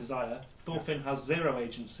specific desire. Thorfinn has zero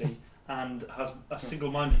agency and has a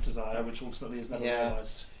single-minded desire, which ultimately is never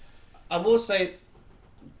realised. I will say,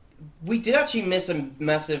 we did actually miss a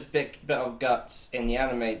massive bit of Guts in the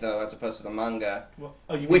anime, though, as opposed to the manga,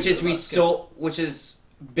 which is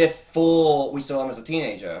before we saw him as a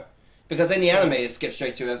teenager. Because in the anime, it skips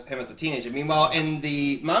straight to him as a teenager. Meanwhile, in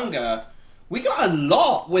the manga, we got a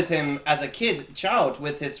lot with him as a child,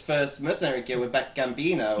 with his first mercenary gear with Beck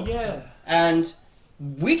Gambino. Yeah. And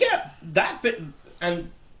we get that bit,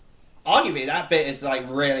 and arguably that bit is like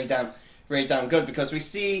really damn good because we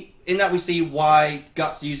see why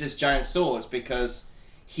Guts uses giant swords because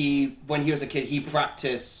when he was a kid, he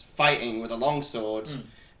practiced fighting with a longsword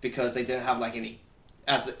because they didn't have like any.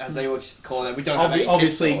 As they always call it, we don't have any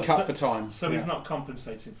obviously kids' cut for time. So he's not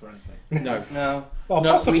compensating for anything. No. No. Well,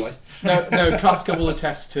 No, possibly. No, Casca will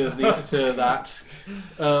attest to that.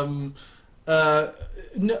 No,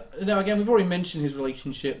 again, we've already mentioned his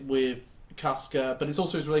relationship with Casca, but it's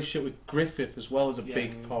also his relationship with Griffith as well as a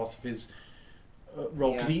big part of his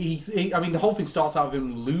role. Because I mean, the whole thing starts out with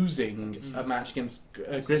him losing a match against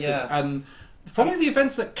Griffith, and probably the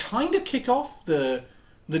events that kind of kick off the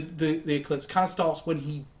eclipse kind of starts when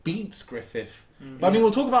he beats Griffith. But, I mean,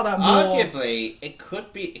 we'll talk about that more. Arguably, it could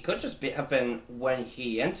have been when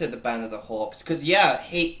he entered the Band of the Hawks, because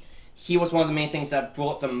he was one of the main things that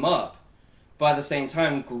brought them up. But at the same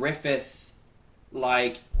time, Griffith,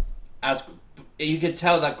 as you could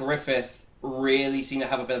tell that Griffith really seemed to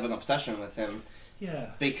have a bit of an obsession with him. Yeah.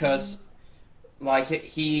 Because,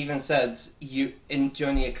 he even said,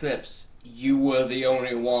 during the eclipse, you were the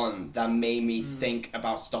only one that made me think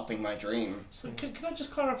about stopping my dream. So can I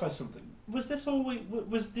just clarify something? Was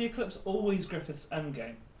the eclipse always Griffith's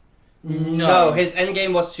endgame? No, his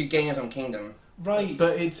endgame was to gain his own kingdom. Right.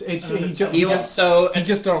 But he's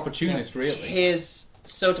just an opportunist, really.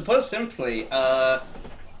 So to put it simply,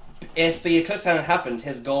 if the eclipse hadn't happened,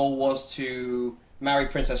 his goal was to marry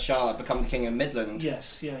Princess Charlotte, become the king of Midland.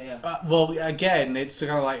 Yes, yeah. Well, again, it's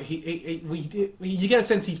kind of like you get a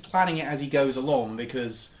sense he's planning it as he goes along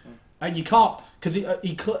because you can't because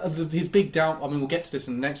his big down. I mean, we'll get to this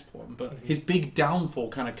in the next one, but his big downfall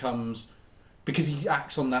kind of comes because he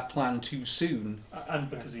acts on that plan too soon, and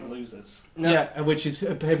because he loses. No, yeah, which is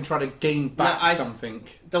him trying to gain back something.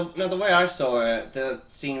 The way I saw it, the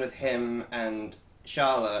scene with him and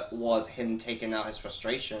Charlotte was him taking out his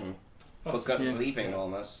frustration for Guts leaving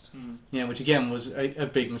almost. Yeah, which again was a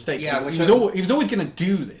big mistake. Yeah, he was always going to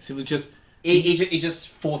do this. It was just he just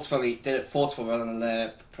forcefully did it forceful rather than let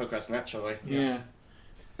it progress naturally. Yeah.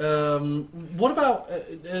 What about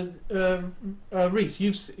Reese?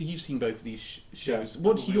 You've seen both of these shows.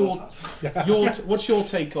 What's what's your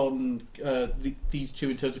take on these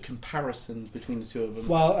two in terms of comparisons between the two of them?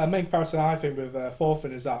 Well, a main comparison I think with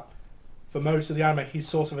Thorfinn is that for most of the anime, he's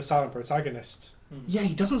sort of a silent protagonist. Yeah,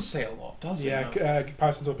 he doesn't say a lot, does he? Yeah,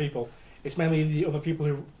 comparison to other people. It's mainly the other people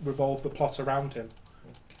who revolve the plot around him.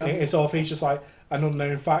 It's sort of he's just like an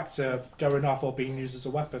unknown factor going off or being used as a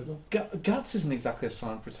weapon. Guts isn't exactly a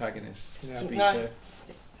silent protagonist. Yeah.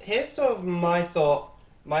 Here's sort of my thought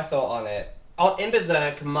on it. In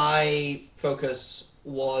Berserk, my focus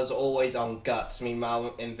was always on Guts.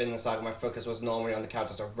 Meanwhile, in Vinland Saga, my focus was normally on the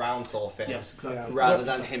characters around Thorfinn, Yes, exactly. rather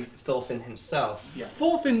than Thorfinn himself. Yeah.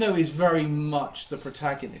 Thorfinn, though, is very much the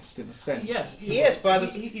protagonist in a sense. Yes, He is, but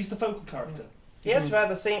he's the focal character. yes, but at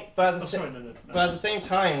the same, but at the same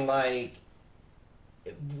time, like,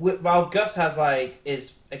 while Guts has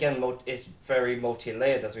is very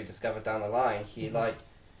multi-layered, as we discovered down the line.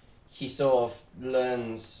 He sort of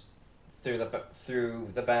learns through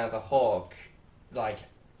the Band of the Hawk, how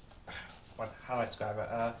do I describe it?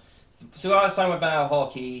 Throughout his time with Band of the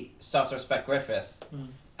Hawk, he starts to respect Griffith.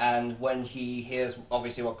 And when he hears,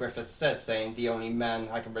 obviously, what Griffith said, saying, the only man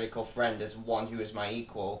I can really call friend is one who is my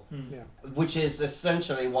equal, which is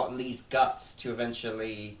essentially what leads Guts to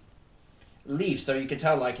eventually leave. So you can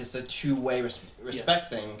tell, it's a two-way respect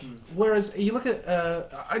thing. Whereas, you look at...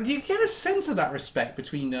 you get a sense of that respect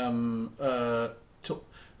between Thorfinn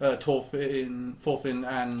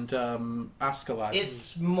and Askeladd.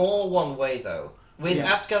 It's more one way, though. With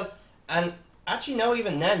Askeladd... And... Actually, no.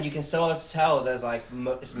 Even then, you can sort of tell there's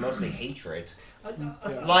it's mostly hatred.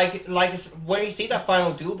 It's, when you see that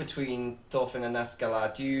final duel between Thorfinn and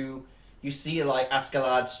Askeladd, you see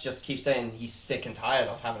Askeladd just keeps saying he's sick and tired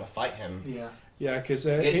of having to fight him. Yeah,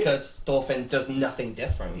 because Thorfinn does nothing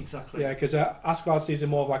different. Exactly. Yeah, because Askeladd sees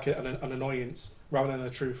him more of like an annoyance rather than a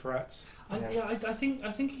true threat. I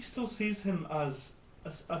think he still sees him as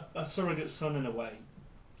a surrogate son in a way.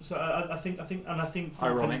 So I think Thorfinn,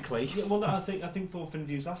 ironically. Yeah, well, no, I think Thorfinn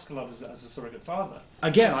views Askeladd as a surrogate father.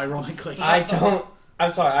 Again, ironically. I don't.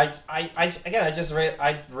 I'm sorry.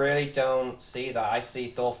 I really don't see that. I see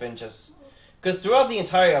Thorfinn just because throughout the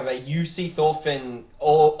entirety of it, you see Thorfinn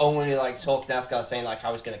only talking to Askeladd, saying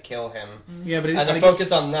how he's going to kill him. Yeah, but and the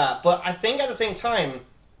focus on that. But I think at the same time,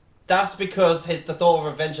 that's because the thought of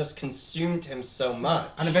revenge just consumed him so much.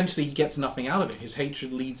 And eventually he gets nothing out of it. His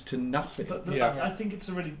hatred leads to nothing. But I think it's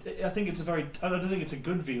a very, I don't think it's a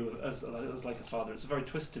good view as like a father. It's a very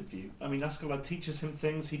twisted view. I mean, Askeladd teaches him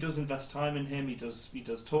things. He does invest time in him. He does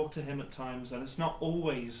talk to him at times, and it's not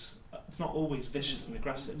always vicious and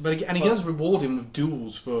aggressive. But he does reward him with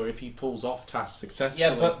duels for if he pulls off tasks successfully.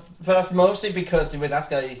 Yeah, but that's mostly because with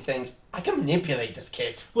Askeladd he thinks, I can manipulate this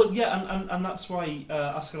kid. Well, yeah, and that's why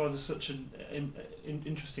Askeladd is such an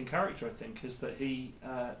interesting character. I think is that he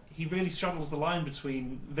really straddles the line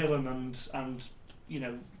between villain and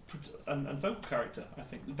focal character. I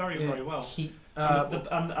think very well.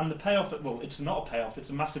 And the payoff. It's not a payoff. It's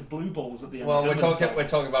a massive blue balls at the end. Well, we're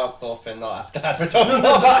talking about Thorfinn, not Askeladd. We're talking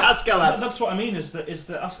about Askeladd. That's what I mean. Is that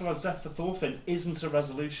Askeladd's death for Thorfinn isn't a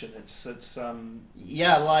resolution. It's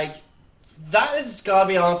That is gotta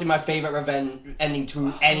be honestly my favourite ending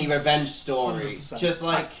to any revenge story. 100%. Just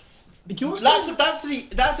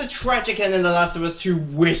that's the tragic ending The Last of Us 2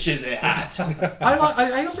 wishes it had.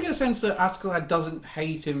 I also get a sense that Askeladd doesn't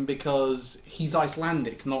hate him because he's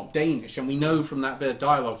Icelandic, not Danish, and we know from that bit of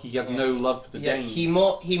dialogue he has no love for the Danes. He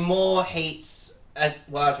more hates. As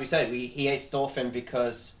we said, he hates Thorfinn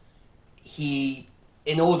because he,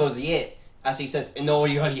 in all those years. As he says, in all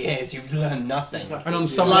your years, you've learned nothing. Exactly. And on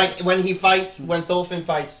some when Thorfinn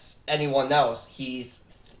fights anyone else, he's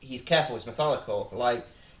careful, he's methodical. When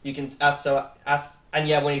he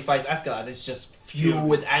fights Askeladd, it's just fueled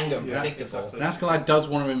with anger and predictable. Exactly. And Askeladd does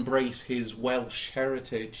want to embrace his Welsh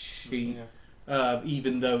heritage.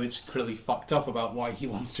 Even though it's clearly fucked up about why he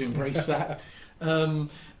wants to embrace that. I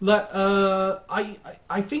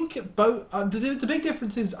think both. The big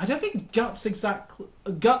difference is I don't think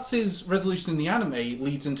Guts' resolution in the anime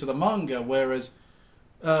leads into the manga, whereas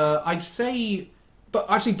I'd say, but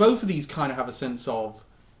actually both of these kind of have a sense of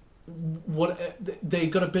what they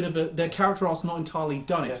got a bit of their character arc's not entirely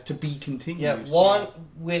done. It's to be continued. Yeah, one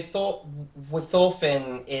with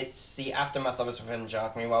Thorfinn, it's the aftermath of his revenge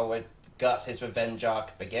arc. Meanwhile, with Guts, his revenge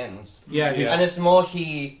arc begins. Yeah, and it's more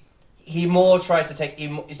he more tries to take.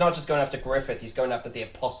 He's not just going after Griffith; he's going after the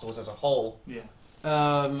Apostles as a whole. Yeah.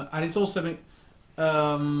 And it's also.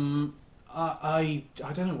 I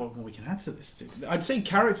don't know what more we can add to this. I'd say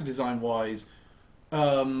character design wise,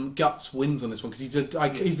 Guts wins on this one because he's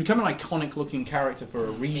become an iconic looking character for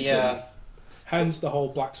a reason. Yeah. Hence the whole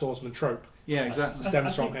Black Swordsman trope. Yeah, exactly.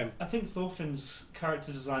 Stems from him. I think Thorfinn's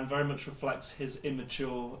character design very much reflects his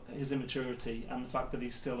immaturity and the fact that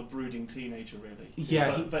he's still a brooding teenager, really.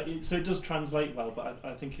 Yeah. So it does translate well, but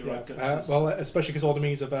I think you're right. Well, especially because all the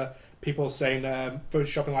memes of people saying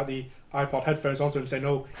photoshopping like the iPod headphones onto him, saying,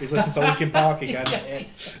 "Oh, he's listening to Linkin Park again."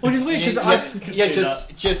 Which is weird because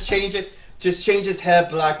just change it. Just change his hair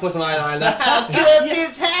black, put some eyeliner. How could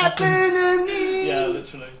this happen to me? Yeah,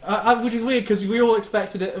 literally. Which is weird because we all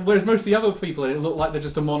expected it, whereas most of the other people in it look like they're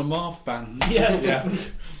just a Mon Amarth fans. Yeah, exactly.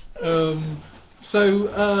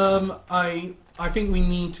 I think we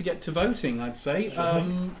need to get to voting. I'd say.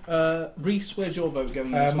 Reese, where's your vote going?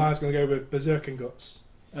 Mine's going to go with Berserk and Guts.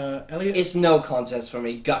 Elliot? It's no contest for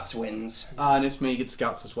me. Guts wins. And it's me. It's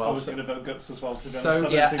Guts as well. I was going to vote Guts as well today. So,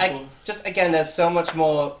 just again, there's so much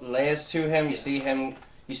more layers to him. You see him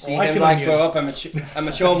like grow up and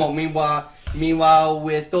mature more. Meanwhile,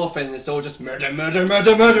 with Thorfinn, it's all just murder, murder,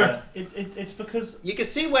 murder, murder. Yeah. It's because you can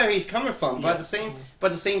see where he's coming from, but at the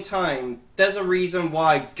same time, there's a reason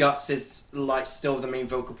why Guts is like still the main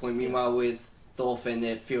focal point. Meanwhile, with Thorfinn,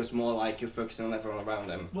 it feels more like you're focusing on everyone around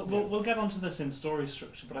him. We'll get onto this in story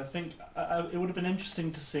structure, but I think it would have been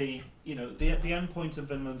interesting to see, the end point of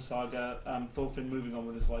Vinland Saga, Thorfinn moving on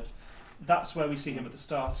with his life. That's where we see him at the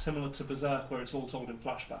start, similar to Berserk, where it's all told in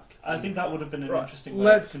flashback. I think that would have been an interesting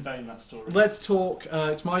way of conveying that story. Let's talk.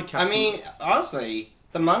 It's my cast. I mean, honestly,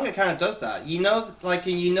 the manga kind of does that. The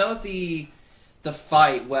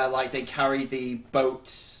fight where like they carry the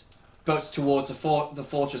boats towards the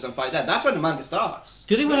fortress and fight there. That's where the manga starts.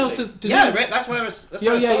 Did anyone else? That's where it starts.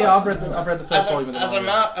 I've read the first volume of the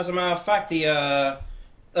manga. As a matter of fact,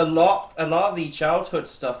 a lot of the childhood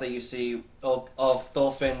stuff that you see of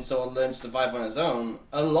Thorfinn sort of learn to survive on his own.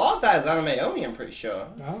 A lot of that is anime only. I'm pretty sure.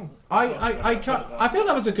 Oh. I feel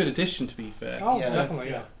that was a good addition. To be fair. Oh, yeah. Definitely,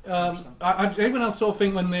 yeah. Anyone else sort of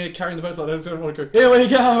think when they're carrying the boats like that, they want to go, here we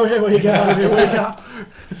go, here we go, here we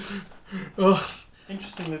go.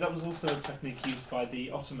 Interestingly, that was also a technique used by the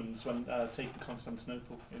Ottomans when taking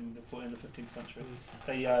Constantinople in the 15th century.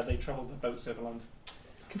 They travelled their boats overland.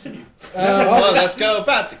 Continue. Well, let's go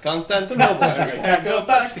back to Constantinople. Go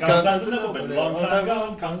back to Constantinople. Been a long time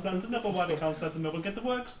gone. Constantinople. Why did Constantinople get the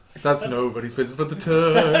works? That's nobody's business but the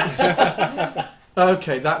Turks.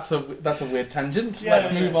 Okay, that's a weird tangent.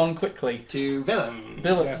 Let's move on quickly to villain.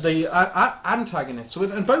 Yes. The antagonists,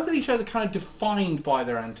 and both of these shows are kind of defined by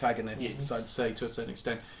their antagonists. I'd say to a certain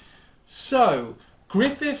extent. So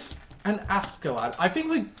Griffith and Askeladd. I think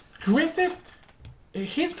with Griffith,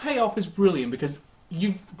 his payoff is brilliant because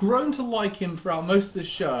you've grown to like him throughout most of the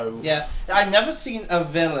show. Yeah, I've never seen a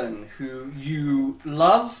villain who you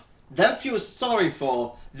love, then feel sorry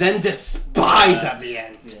for, then despise at the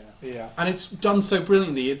end. Yeah. And it's done so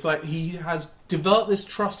brilliantly. It's like he has developed this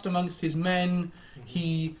trust amongst his men.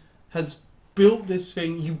 He has built this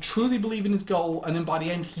thing. You truly believe in his goal, and then by the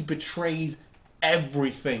end, he betrays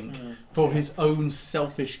everything for his own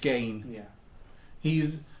selfish gain. Yeah.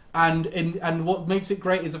 And what makes it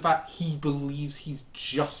great is the fact he believes he's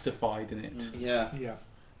justified in it. Yeah.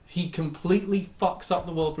 He completely fucks up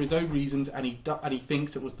the world for his own reasons, and he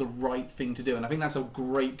thinks it was the right thing to do. And I think that's a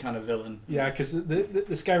great kind of villain. Yeah, because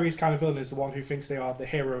the scariest kind of villain is the one who thinks they are the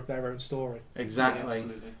hero of their own story. Exactly. Yeah,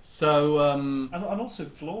 absolutely. So and also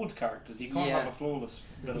flawed characters. You can't have a flawless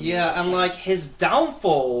villain. Yeah, and like his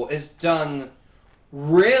downfall is done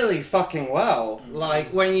really fucking well.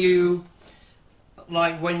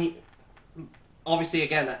 Obviously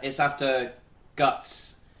again it's after Guts.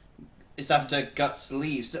 It's after Guts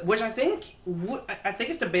leaves, which I think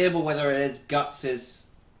it's debatable whether it is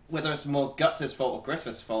whether it's more Guts' fault or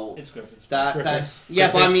Griffith's fault. It's Griffith's fault. Griffith's.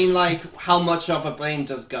 But I mean, like, how much of a blame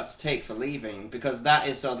does Guts take for leaving? Because that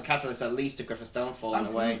is sort of the catalyst, at least, to Griffith's downfall in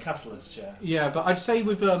a way. Catalyst, yeah. Yeah, but I'd say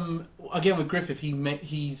with again with Griffith,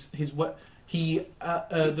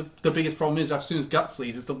 the biggest problem is as soon as Guts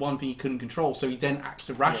leaves, it's the one thing he couldn't control. So he then acts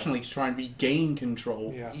irrationally to try and regain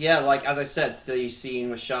control. Yeah. Yeah, like as I said, the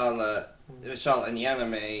scene with Charlotte in the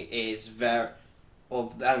anime is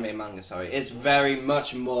or the anime manga, sorry, is very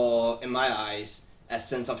much more, in my eyes, a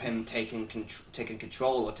sense of him taking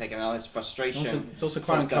control or taking out his frustration. It's also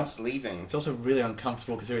quite Guts leaving. It's also really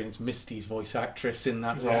uncomfortable considering it's Misty's voice actress in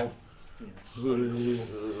that role.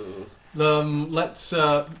 Let's.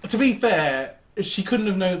 To be fair, she couldn't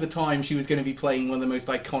have known at the time she was going to be playing one of the most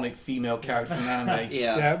iconic female characters in anime.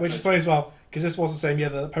 Yeah, which is funny as well, because this was the same year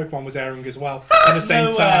that Pokemon was airing as well, at the same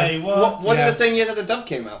No time. way, what? Was it the same year that the dub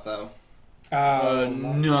came out, though?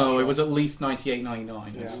 No, it was at least 98,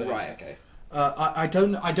 99. Yeah. I'd say. Right, okay. I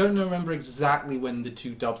don't remember exactly when the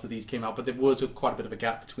two dubs of these came out, but there was quite a bit of a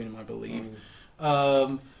gap between them, I believe.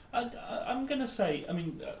 I'm going to say, I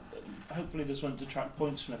mean, hopefully this won't detract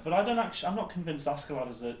points from it, but I'm not convinced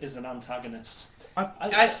Askeladd is an antagonist.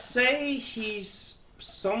 I say he's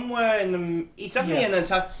somewhere in the. He's definitely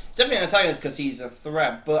definitely an antagonist because he's a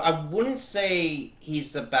threat, but I wouldn't say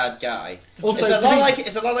he's the bad guy. Also, it's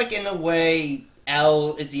a lot like in a way.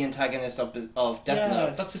 L is the antagonist of Death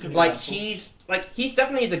Note. That's a good example. He's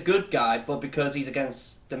definitely the good guy, but because he's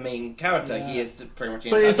against the main character, he is pretty much the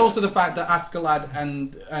But antagonist. it's also the fact that Askeladd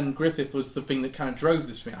and Griffith was the thing that kind of drove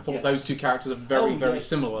this thing. I thought those two characters are very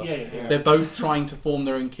similar. Yeah. They're both trying to form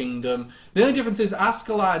their own kingdom. The only difference is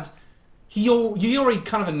Askeladd, he already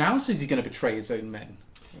kind of announces he's going to betray his own men.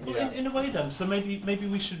 Well, in a way then, so maybe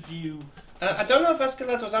we should view... I don't know if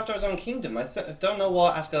Askeladd was after his own kingdom. I don't know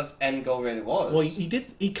what Askeladd's end goal really was. Well, he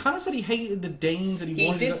did. He kind of said he hated the Danes, and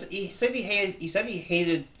he said he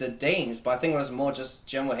hated the Danes, but I think it was more just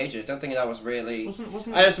general hatred. I don't think that was really.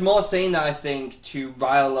 Wasn't I was more saying that I think to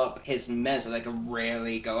rile up his men so they could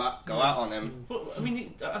really go out on him. Well, I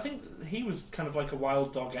mean, I think he was kind of like a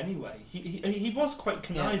wild dog anyway. He was quite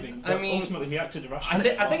conniving, but ultimately he acted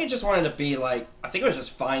irrationally. I think he just wanted to be like. I think it was just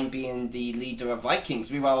fine being the leader of Vikings.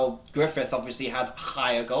 Meanwhile, Griffith obviously had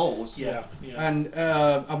higher goals. Yeah.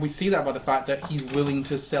 And we see that by the fact that he's willing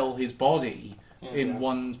to sell his body in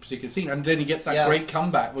one particular scene, and then he gets that great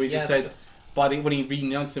comeback where he just says, when he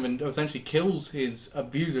reunites him and essentially kills his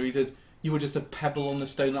abuser, he says, "You were just a pebble on the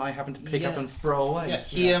stone that I happened to pick up and throw away."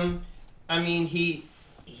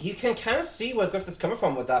 You can kind of see where Griffith's coming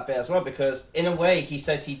from with that bit as well, because in a way he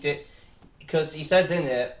said he did, because he said in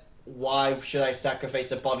it, why should I sacrifice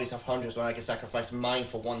the bodies of hundreds when I can sacrifice mine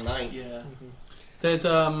for one night? Yeah. Mm-hmm. There's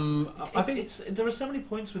I think there are so many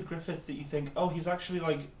points with Griffith that you think, oh, he's actually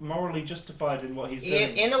like morally justified in what he's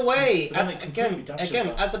doing. In a way, again,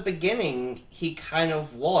 at the beginning, he kind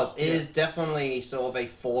of was. It is definitely sort of a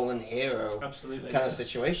fallen hero kind of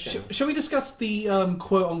situation. Shall we discuss the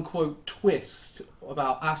quote-unquote twist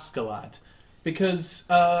about Askeladd? Because,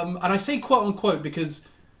 and I say quote-unquote because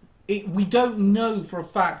we don't know for a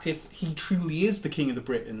fact if he truly is the king of the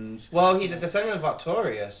Britons. Well, he's a descendant of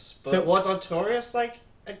Artorias. But So- was Artorias like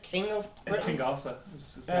a king of Britain? King Arthur.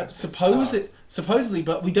 Supposedly,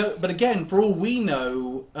 but we don't. But again, for all we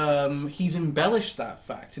know, he's embellished that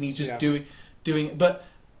fact, and he's just doing. But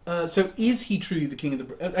so, is he truly the king of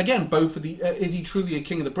the? Again, both of the. Is he truly a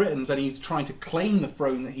king of the Britons, and he's trying to claim the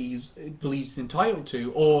throne that he believes he's entitled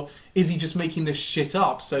to, or is he just making this shit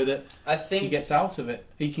up so that I think he gets out of it?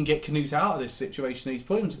 He can get Canute out of this situation he's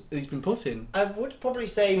been put in. I would probably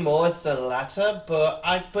say more it's the latter, but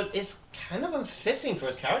it's kind of unfitting for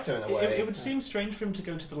his character in a way. It would seem strange for him to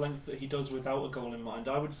go to the length that he does without a goal in mind.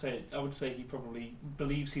 I would say he probably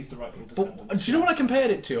believes he's the rightful descendant. But, do you know what I compared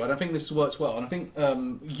it to? And I think this works well. And I think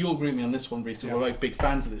you'll agree with me on this one, Reece, because we're both big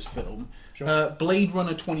fans of this film. Sure. Blade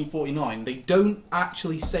Runner 2049. They don't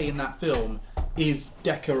actually say in that film, is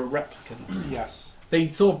Decker a replicant? Yes.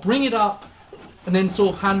 They sort of bring it up and then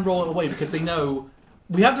sort of hand roll it away because they know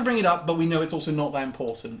we have to bring it up, but we know it's also not that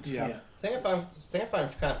important. Yeah. The thing I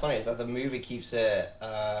find kind of funny is that the movie keeps it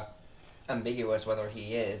ambiguous whether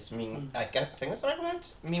he is. I mean, I think that's the right word.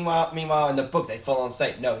 Meanwhile, in the book they full on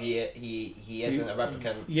say no, he isn't a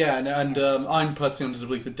replicant. Yeah, and I'm personally under the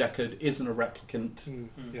belief that Deckard isn't a replicant.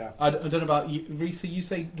 Yeah. I don't know about you, Reece. You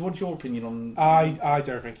say, what's your opinion on? I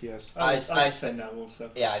don't think he is. I say no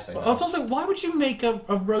also. Yeah, I say no. Also, why would you make a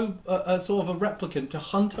sort of a replicant to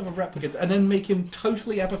hunt other replicants and then make him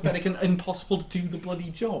totally apathetic and impossible to do the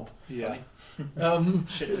bloody job? Yeah.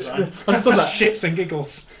 Shit design. I just thought that Shits and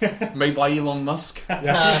giggles. made by Elon Musk.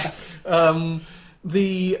 Yeah. But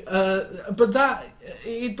that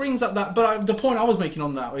it brings up that. But the point I was making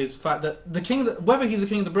on that is the fact that the king, whether he's a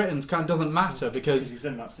king of the Britons, kind of doesn't matter because he's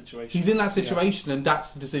in that situation. He's in that situation, and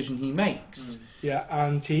that's the decision he makes. Yeah,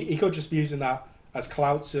 and he could just be using that as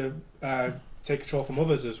clout to take control from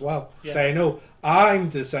others as well, Yeah. saying, "No, I'm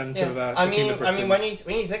the centre of I the Kingdom of mean, Britons."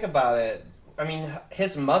 when you think about it, I mean,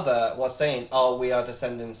 his mother was saying, "Oh, we are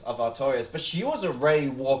descendants of Artorias," but she was already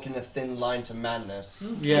walking a thin line to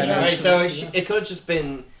madness. Yeah, no, Right, she- so it could have just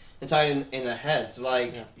been entirely in her head.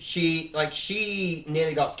 Like Yeah. she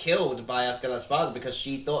nearly got killed by Askeladd's father because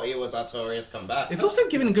she thought he was Artorias come back. It's also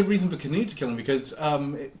giving a good reason for Canute to kill him because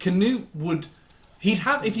Canute would. He'd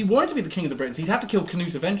have, if he wanted to be the king of the Britons, he'd have to kill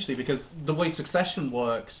Canute eventually because the way succession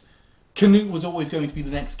works, Canute was always going to be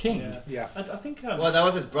the next king. Yeah. I think. Well, that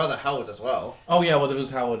was his brother Howard as well. Oh yeah, well there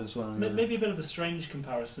was Howard as well. Yeah. Maybe a bit of a strange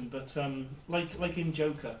comparison, but like in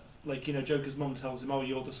Joker, like Joker's mum tells him, "Oh,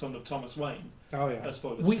 you're the son of Thomas Wayne." Oh yeah.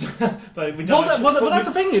 Spoilers. We- but we don't Well, actually, but that's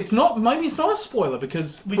the thing. It's not. Maybe it's not a spoiler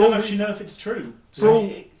because we for don't all actually know if it's true. For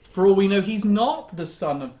all, for all we know, he's not the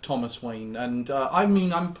son of Thomas Wayne, and I mean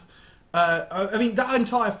that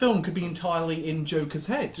entire film could be entirely in Joker's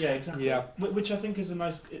head. Yeah, exactly. Yeah. Which I think is a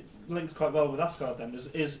nice. It links quite well with Asgard. Then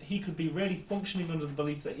is he could be really functioning under the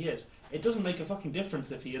belief that he is. It doesn't make a fucking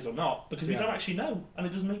difference if he is or not because we Yeah. don't actually know, and it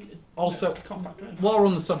doesn't make it. Also, it can't factor in. While we're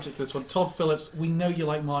on the subject of this one, Todd Phillips, we know you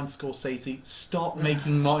like Martin Scorsese. Stop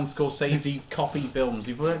making Martin Scorsese copy films.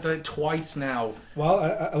 You've done it twice now. Well,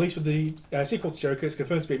 at least with the sequel to Joker, it's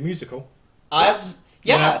confirmed to be a musical.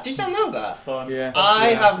 Yeah, did you not know that? Fun. Yeah. I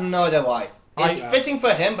Yeah. have no idea why. It's I- fitting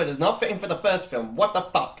for him, but it's not fitting for the first film. What the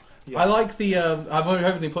fuck? Yeah. I like the. I'm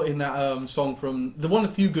hoping they put in that song from the one of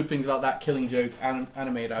the few good things about that Killing Joke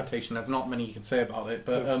animated adaptation. There's not many you can say about it,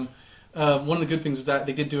 but one of the good things was that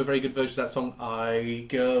they did do a very good version of that song. I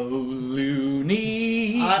go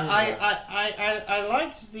loony. I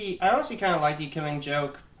liked the. I honestly kind of liked the Killing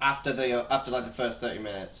Joke after like the first 30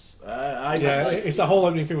 minutes. Yeah, like- it's a whole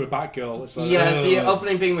opening thing with Batgirl. It's like, Yeah, it's the ugh.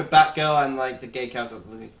 opening being with Batgirl and like the gay character.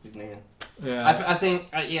 Yeah. I think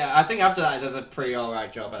after that it does a pretty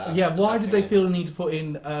alright job at that. Yeah, why did they feel the need to put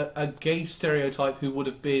in a gay stereotype who would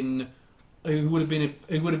have been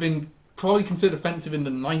probably considered offensive in the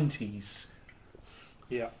 90s?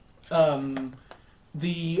 Yeah.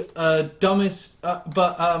 The dumbest,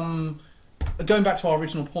 but going back to our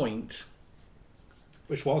original point,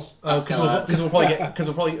 Which was? because we'll probably I'll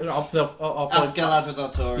probably, Askeladd with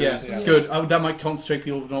Artorias. yeah, good. That might concentrate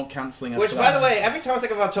people not cancelling us. Which, for by that. the way, every time I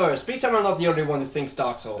think of Artorias, please tell me I'm not the only one who thinks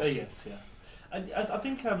Dark Souls. Yes, yeah. I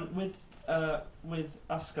think with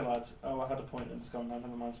Askeladd, I had a point and it's gone now.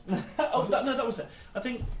 Never mind. That was it. I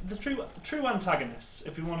think the true antagonists,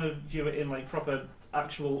 if we want to view it in like proper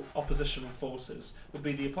actual oppositional forces, would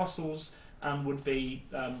be the Apostles and would be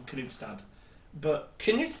Canute's dad. But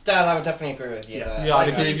Canute's style, I would definitely agree with you Yeah. there. Yeah, I'd like,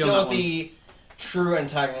 agree with he's you on still that one. the true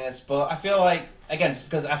antagonist, but I feel like, again, just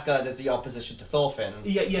because Askeladd is the opposition to Thorfinn,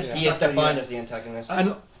 yes, he is exactly, defined yeah. as the antagonist.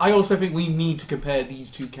 And I also think we need to compare these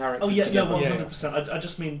two characters. Oh yeah, together. 100%. I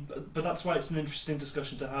just mean, but that's why it's an interesting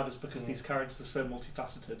discussion to have, is because these characters are so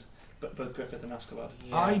multifaceted. But both Griffith and Askeladd.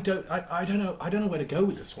 Yeah. I don't know where to go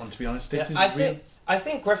with this one, to be honest. This is I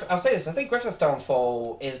think Griffith. I'll say this. I think Griffith's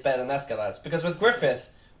downfall is better than Askeladd's because with Griffith,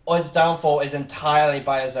 his downfall is entirely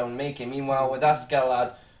by his own making. Meanwhile, with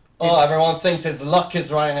Askeladd, everyone thinks his luck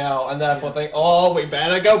is running out, and therefore think, we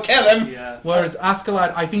better go kill him. Yeah. Whereas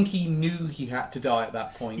Askeladd, I think he knew he had to die at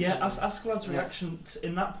that point. Yeah, Askeladd's reaction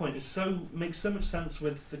in that point makes so much sense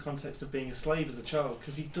with the context of being a slave as a child,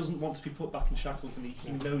 because he doesn't want to be put back in shackles, and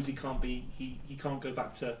he knows he can't go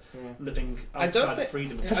back to living outside of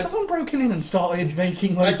freedom. Has someone broken in and started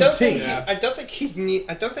making I loads don't of tea? think. I don't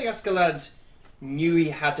think Askeladd knew he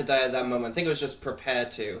had to die at that moment. I think it was just prepared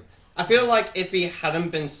to. I feel like if he hadn't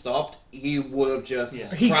been stopped, he would have just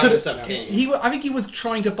He crowned could himself have. king. I think he was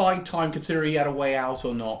trying to buy time, considering he had a way out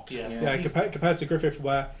or not. Yeah, compared to Griffith,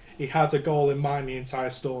 where he had a goal in mind the entire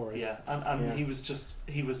story. Yeah, and he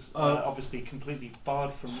was obviously completely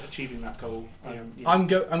barred from achieving that goal. I'm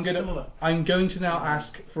going to now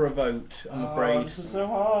ask for a vote. I'm afraid. This is so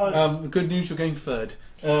hard. Good news, you're going third.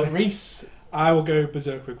 Reese. I will go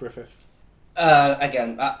Berserk with Griffith.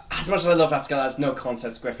 Again, as much as I love Askeladd, no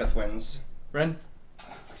contest, Griffith wins. Ren. I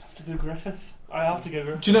have to go Griffith. I have to go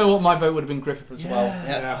Griffith. Do you know what? My vote would have been Griffith as well.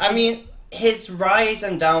 Yeah. I mean, his rise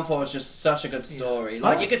and downfall is just such a good story.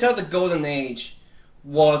 Like, you could tell the Golden Age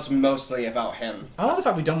was mostly about him. I like the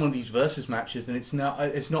fact we've done one of these versus matches and it's not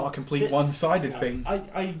a complete one-sided thing.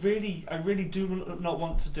 I really do not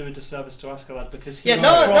want to do a disservice to Askeladd because I'd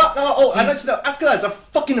like to know, Askeladd's a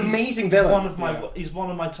fucking amazing villain. He's one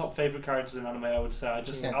of my top favourite characters in anime. I would say I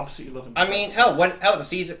just absolutely love him. I mean,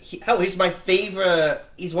 he's my favourite.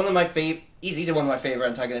 He's one of my favorite. He's easily one of my favourite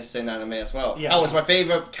antagonists in anime as well. Yeah. He's my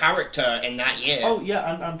favourite character in that year. Oh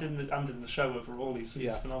yeah, and in the show overall, he's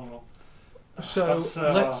phenomenal. So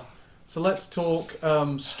So let's talk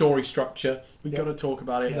story structure. We've got to talk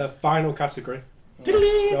about it. The final category.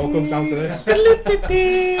 It all comes down to this.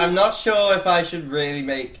 I'm not sure if I should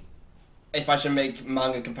make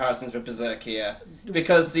manga comparisons with Berserk here,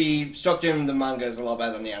 because the structure in the manga is a lot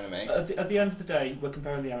better than the anime. At the end of the day, we're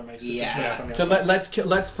comparing the anime. So Yeah. So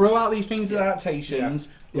let's throw out these things as adaptations.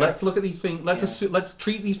 Yeah. Let's look at these things. Let's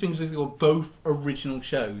treat these things as they were both original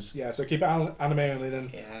shows. Yeah, so keep it anime only. Then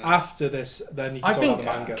Yeah. after this, then you can talk about the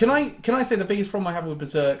manga. Can I say the biggest problem I have with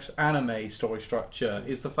Berserk's anime story structure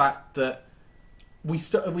is the fact that we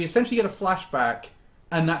essentially get a flashback,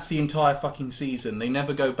 and that's the entire fucking season. They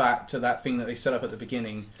never go back to that thing that they set up at the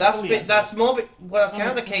beginning. That's kind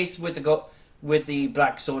of the case with the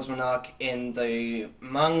Black Swordsman arc in the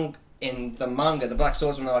manga. The Black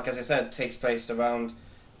Swordsman arc, as I said, takes place around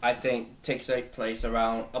up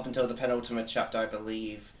until the penultimate chapter, I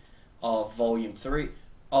believe, of volume 3,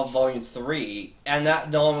 and that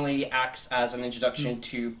normally acts as an introduction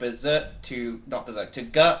to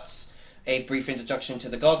Guts, a brief introduction to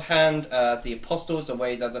the God Hand, the Apostles, the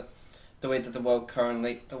way that the world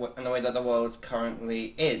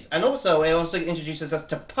currently is, and also it also introduces us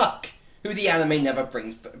to Puck, who the anime never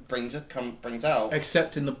brings out.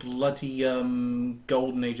 Except in the bloody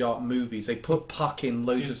Golden Age art movies, they put Puck in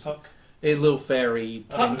loads of Puck? a little fairy.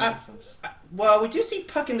 Well, we do see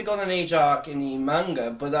Puck in the Golden Age arc in the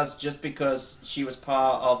manga, but that's just because she was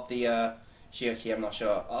part of the I'm not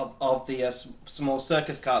sure of the small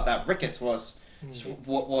circus cart that Ricketts was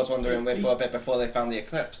wandering with for a bit before they found the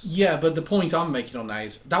eclipse. Yeah, but the point I'm making on that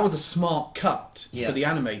is that was a smart cut for the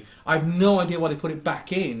anime. I have no idea why they put it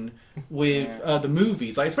back in with the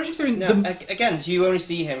movies, like especially during again, you only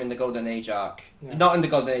see him in the Golden Age arc, not in the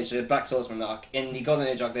Golden Age, the Black Swordsman arc. In the Golden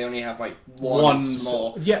Age arc, they only have like one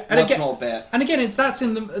small bit. And again, that's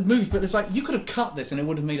in the movies, but it's like you could have cut this and it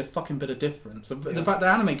would have made a fucking bit of difference. The fact that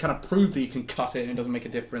anime kind of proved that you can cut it and it doesn't make a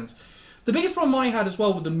difference. The biggest problem I had as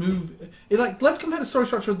well with the movie, let's compare the story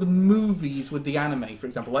structure of the movies with the anime, for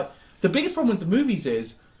example. Like the biggest problem with the movies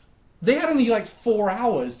is they had only like 4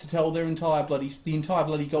 hours to tell the entire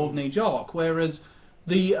bloody Golden Age arc, whereas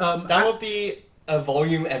the that would be a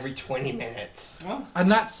volume every 20 minutes.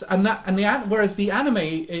 Whereas the anime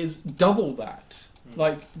is double that.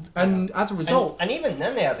 As a result, and even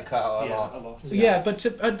then they had to cut out a lot. Yeah, but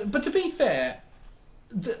to be fair,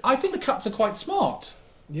 I think the cuts are quite smart.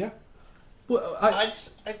 Yeah. Well,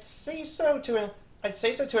 I'd say so to an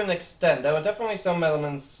extent. There were definitely some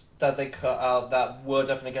elements that they cut out that were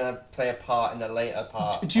definitely going to play a part in the later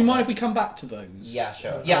part. Do you mind if we come back to those? Yeah,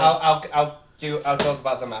 sure. Yeah, I'll talk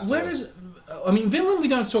about them afterwards. Vinland we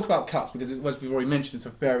don't talk about cuts because, as we've already mentioned, it's a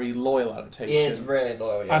very loyal adaptation. It is really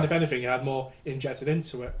loyal, yeah. And if anything, you had more injected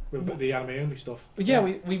into it with the anime only stuff. But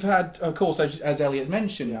we've had, of course, as Elliot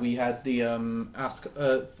mentioned, we had the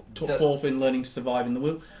Thorfinn learning to survive in the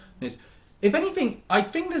wilderness. If anything, I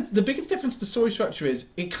think the biggest difference to the story structure is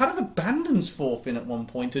it kind of abandons Thorfinn at one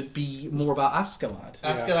point to be more about Askeladd.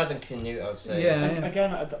 Askeladd and Canute, I would say. Yeah.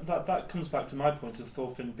 Again, that comes back to my point of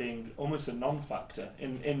Thorfinn being almost a non-factor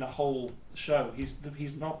in the whole show. He is at the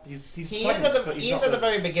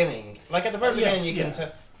very beginning. Like at the very beginning,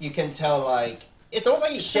 you can tell like it's almost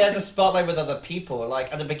like he shares the spotlight with other people.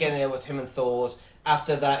 Like at the beginning, it was him and Thor's.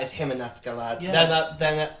 After that, it's him and Askeladd. Yeah.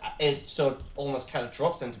 Then it sort of almost kind of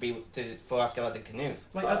drops him for Askeladd and Canute.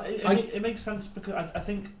 It makes sense because I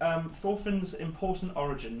think Thorfinn's important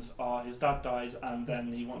origins are his dad dies and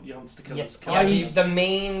then he wants to kill his kid.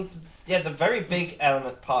 The very big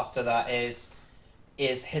element parts to that is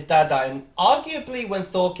his dad dying. Arguably, when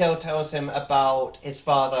Thorkel tells him about his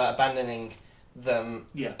father abandoning them,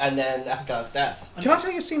 and then Askeladd's death. Can I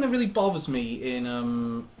tell you a scene that really bothers me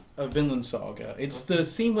in Vinland Saga? It's the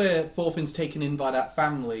scene where Thorfinn's taken in by that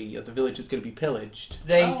family of the village that's going to be pillaged.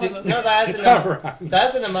 That's in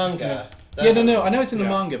the manga. I know it's in the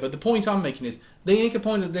manga, but the point I'm making is they make a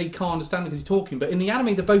point that they can't understand because he's talking, but in the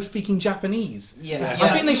anime they're both speaking Japanese.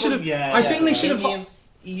 I think they should have.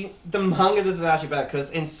 The manga does actually better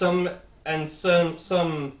because in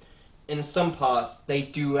some parts they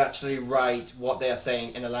do actually write what they are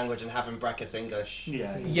saying in a language and have in brackets English.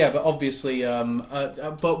 Yeah, but obviously,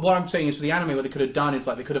 but what I'm saying is for the anime, what they could have done is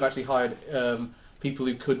like they could have actually hired people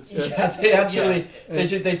who could. They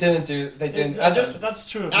didn't. That's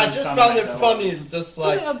true. I just found it funny. Just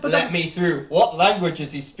like let me through. What language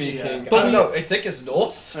is he speaking? I don't know. I think it's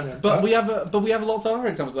Norse. But we have lots of other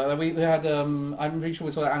examples like that. We had I'm pretty sure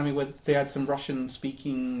we saw that anime where they had some Russian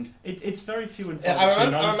speaking. It's very few and far. I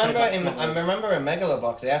remember in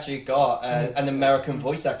Megalobox they actually got an American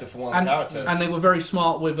voice actor for one of the characters, and they were very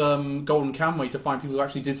smart with Golden Kamuy to find people who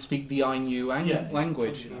actually did speak the Ainu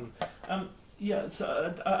language. Yeah,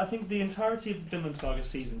 so I think the entirety of the Vinland Saga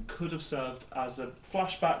season could have served as a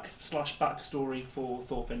flashback / backstory for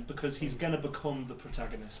Thorfinn, because he's going to become the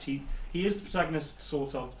protagonist. He is the protagonist,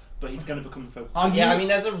 sort of, but he's going to become the focus. I mean,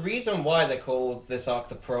 there's a reason why they call this arc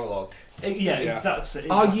the prologue. That's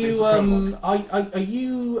it. Are Exactly, you it's a prologue. are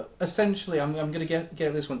you essentially? I'm going to get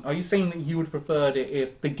this one. Are you saying that you would have preferred it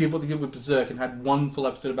if they did what they did with Berserk and had one full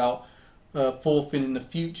episode about Thorfinn in the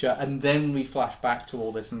future, and then we flash back to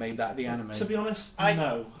all this and made that the anime? To be honest,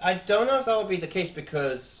 no. I don't know if that would be the case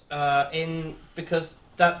because because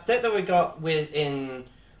that that we got with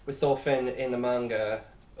Thorfinn in the manga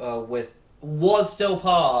was still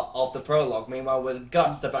part of the prologue. Meanwhile, with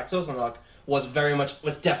Guts, the Black Swordsman arc was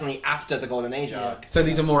definitely after the Golden Age arc. So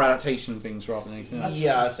these are more adaptation things rather than anything else.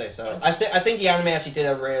 Yeah, I'd say so. I think the anime actually did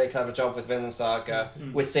a really clever job with Vinland Saga,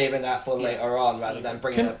 with saving that for later on rather than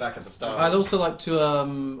bringing it back at the start. I'd also like to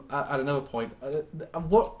add another point.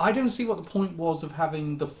 What I don't see what the point was of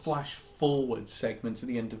having the flash forward segments at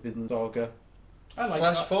the end of Vinland Saga. I like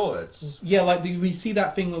Flash that. forwards. Yeah, like we see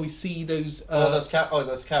that thing where we see those those characters.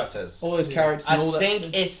 all those characters. And all I that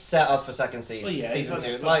think it's set up for second season. Well, yeah, season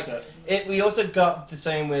that's 2. Like it. we also got the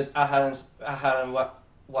same with Ahan and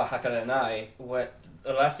Wahakara and I,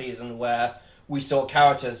 the last season, where we saw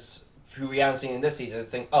characters who we haven't seen in this season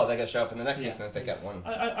think, oh, they're gonna show up in the next season if they get one.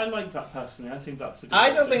 I like that personally. I think that's a good I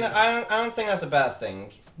don't think that's a bad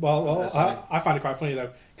thing. Well, I find it quite funny though,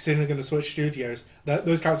 considering they're going to switch studios.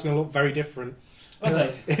 Those characters are going to look very different. Are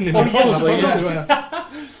they? In the Oh, new yes, one.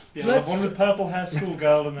 yes. Yeah, one with purple hair,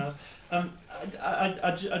 schoolgirl, and that.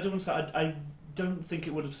 I do want to say I don't think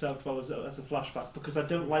it would have served well as a flashback, because I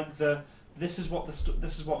don't like this is what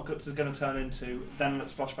Guts is going to turn into. Then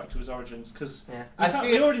let's flashback to his origins, because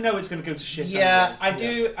we already know it's going to go to shit. Yeah,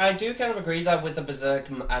 anyway. I do kind of agree that with the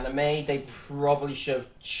Berserk anime, they probably should have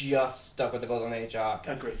just stuck with the Golden Age arc.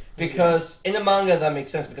 I agree. Because in the manga that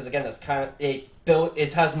makes sense, because again that's kind of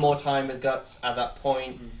it has more time with Guts at that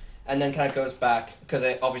point, and then kind of goes back because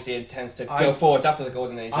it tends to go forward after the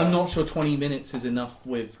Golden Age. I'm not sure 20 minutes is enough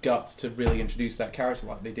with Guts to really introduce that character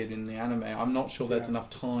like they did in the anime. I'm not sure there's enough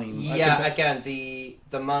time. Yeah, again, the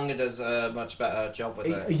manga does a much better job with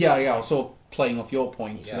it. Yeah, I was sort of playing off your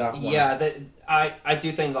point. Yeah, That one. I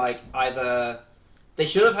do think like either they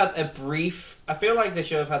should have had a brief. I feel like they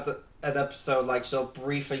should have had an episode like sort of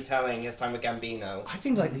briefly telling his time with Gambino. I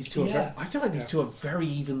think like these two. I feel like these Yeah. two are very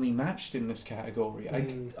evenly matched in this category.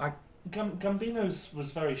 Gambino's was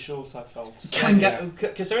very short, I felt.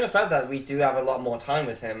 Considering the fact that we do have a lot more time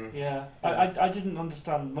with him. Yeah, I didn't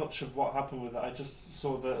understand much of what happened with it. I just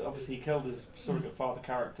saw that obviously he killed his surrogate father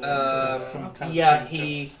character.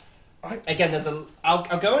 Again,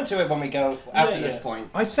 I'll go into it when we go after this point.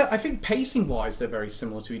 I think pacing wise they're very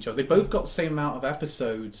similar to each other. They both got the same amount of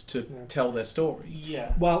episodes to tell their story.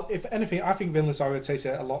 Yeah. Well, if anything, I think Vinland Saga takes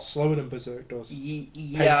it a lot slower than Berserk does.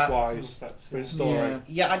 Pace-wise, for its story.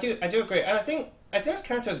 Yeah, I do agree, and I think that's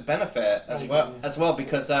kind of to his benefit as well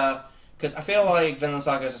because I feel like Vinland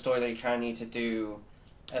Saga is a story that you kind of need to do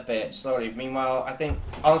a bit slowly. Meanwhile, I think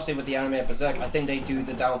honestly with the anime of Berserk, I think they do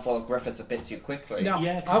the downfall of Griffith a bit too quickly. No,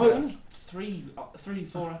 Yeah, I was only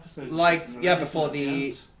 4 episodes. Before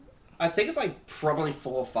the, I think it's like probably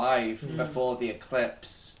 4 or 5 before the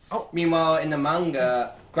eclipse. Oh. Meanwhile, in the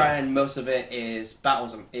manga, granted, most of it is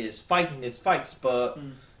battles, is fights, but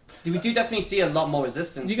we do definitely see a lot more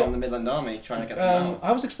resistance from the Midland Army trying to get them out.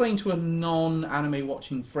 I was explaining to a non-anime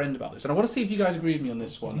watching friend about this, and I want to see if you guys agree with me on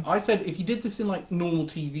this one. I said if you did this in like normal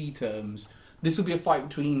TV terms, this would be a fight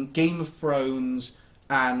between Game of Thrones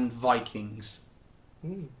and Vikings.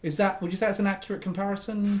 Would you say that's an accurate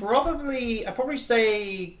comparison? I'd probably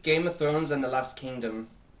say Game of Thrones and The Last Kingdom.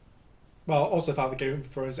 Well, also found the Game of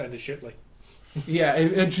Thrones ended shitly. Yeah,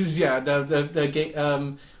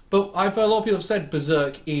 but I've heard a lot of people have said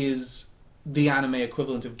Berserk is the anime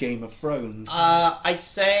equivalent of Game of Thrones. I'd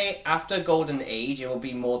say after Golden Age, it will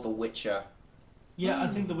be more The Witcher. Yeah, I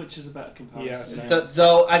think The Witcher's a better comparison. Yeah.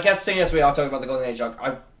 Though I guess seeing as we are talking about the Golden Age arc,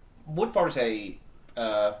 I would probably say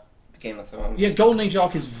Game of Thrones. Yeah, Golden Age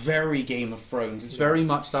arc is very Game of Thrones. It's very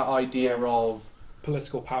much that idea of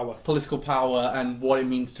Political power and what it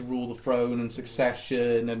means to rule the throne and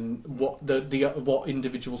succession and what what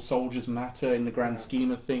individual soldiers matter in the grand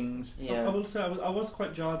scheme of things. Yeah. I will say I was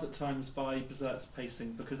quite jarred at times by Berserk's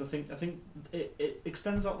pacing, because I think it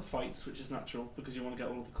extends out the fights, which is natural because you want to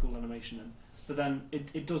get all of the cool animation in. But then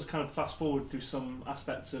it does kind of fast forward through some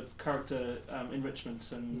aspects of character enrichment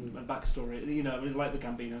and backstory. You know, I mean, like the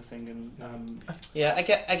Gambino thing and.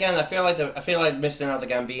 Again, I feel like missing out the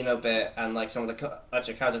Gambino bit and like some of the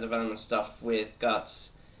actual character development stuff with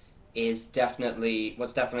Guts was definitely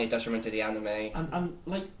a detriment to the anime. And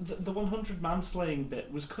like the 100 man slaying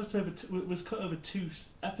bit was cut over 2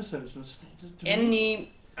 episodes. In the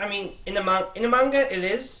manga, it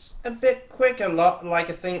is a bit quick. A lot, like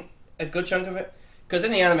I think a good chunk of it, because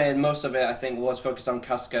in the anime, most of it I think was focused on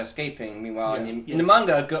Kasuga escaping. Meanwhile, in the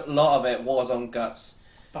manga, a lot of it was on Guts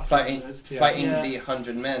fighting the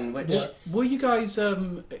 100 men. Which were you guys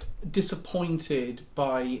disappointed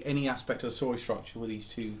by any aspect of the story structure with these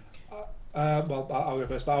two? Well, I'll go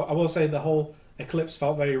first, but I will say the whole eclipse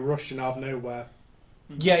felt very rushed and out of nowhere.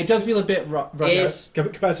 Yeah, it does feel a bit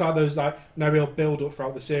compared to how those no real build up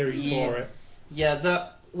throughout the series for it. Yeah,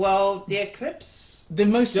 the eclipse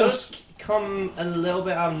does come a little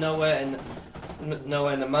bit out of nowhere in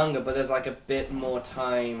the manga, but there's like a bit more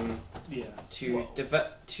time to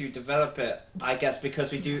develop it, I guess,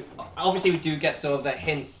 because we do get sort of the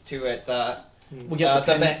hints to it that the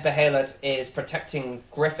Behelit is protecting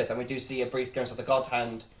Griffith, and we do see a brief glimpse of the God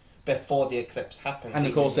Hand before the eclipse happens. And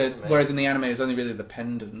of course, whereas in the anime, it's only really the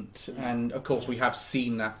pendant, and of course we have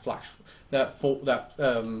seen that flash, we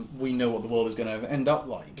know what the world is going to end up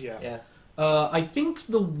like. Yeah. I think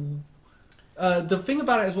the thing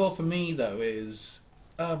about it as well for me though is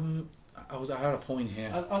I had a point here.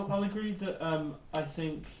 I'll agree that I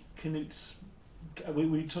think Knut's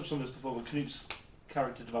we touched on this before, but Knut's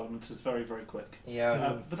character development is very, very quick.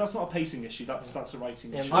 Yeah. But that's not a pacing issue. That's a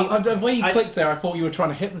writing issue. The way you clicked there, I thought you were trying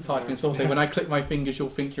to hypnotise me. So say, when I click my fingers, you'll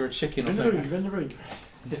think you're a chicken or something. You're in the room.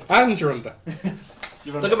 And you're under.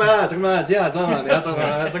 Look at my eyes. Yeah, it's on.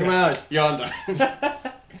 Look at my eyes. You're under.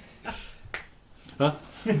 Huh?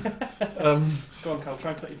 Go on, Cal.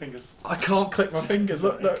 Try and click your fingers. I can't click my fingers.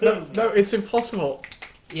 No, it's impossible.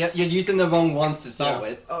 Yeah, you're using the wrong ones to start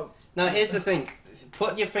with. Now here's the thing: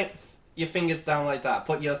 put your fingers down like that.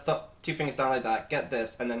 Put your 2 fingers down like that. Get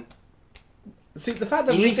this, and then. See, the fact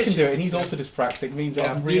that Reese can do it and he's also dyspraxic means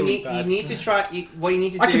I'm really bad. You need to try. What you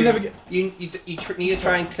need to do. I can never get. You need to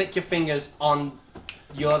try and click your fingers on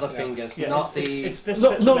your other fingers, not the. It's this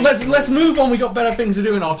Look, let's move on. We got better things to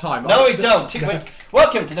do in our time. No, we don't.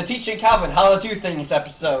 Welcome to the Teaching Calvin How to Do Things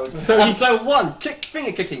episode. Episode 1: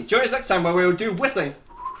 finger kicking. Join us next time where we will do whistling.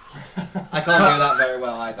 I can't do that very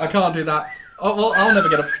well either. I can't do that. Oh, well, I'll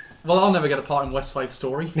never get a part in West Side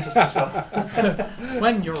Story.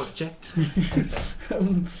 When you're object.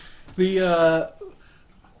 I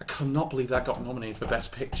cannot believe that got nominated for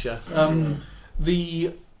Best Picture. I'm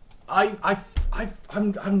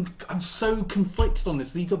so conflicted on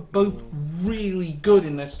this. These are both really good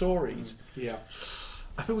in their stories. Yeah.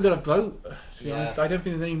 I think we've got to vote, to be honest. I don't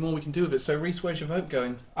think there's any more we can do with it. So, Reese, where's your vote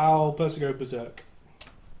going? I'll personally go Berserk.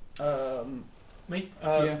 Me?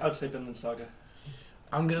 Yeah. I'd say Vinland Saga.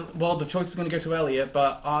 The choice is gonna go to Elliot,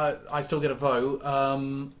 but I still get a vote.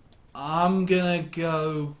 I'm gonna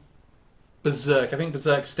go Berserk. I think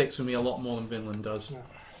Berserk sticks with me a lot more than Vinland does. Yeah.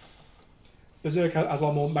 Berserk has a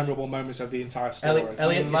lot more memorable moments of the entire story.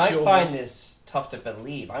 Elliot, you might find this tough to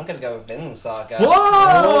believe. I'm gonna go with Vinland Saga.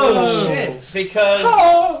 Whoa! Shit!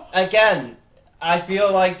 Because again, I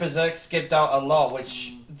feel like Berserk skipped out a lot,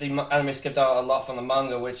 which the anime skipped out a lot from the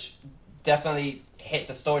manga, which definitely hit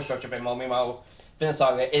the story structure a bit more. Meanwhile, Vinland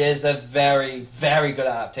Saga, it is a very, very good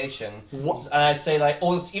adaptation. What? And I say, like,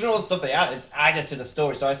 even all the stuff they added to the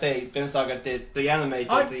story. So I say Vinland Saga did the anime.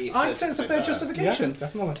 I'd say it's a fair justification. Yeah,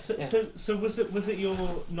 definitely. So was it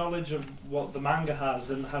your knowledge of what the manga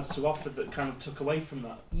has and has to offer that kind of took away from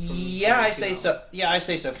that? I say so. Yeah, I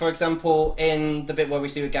say so. For example, in the bit where we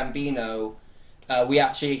see with Gambino, we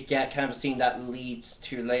actually get kind of a scene that leads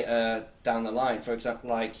to later down the line. For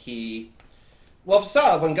example, like for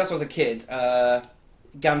start, when Gus was a kid,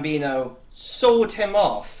 Gambino sold him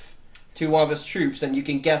off to one of his troops, and you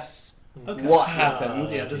can guess what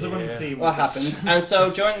happened. Yeah, there's a running theme. What happened? And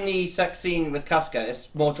so during the sex scene with Kasuga, it's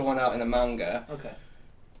more drawn out in the manga. Okay.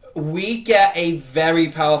 We get a very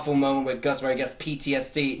powerful moment with Gus where he gets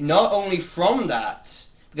PTSD, not only from that,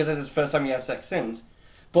 because it's his first time he has sex since,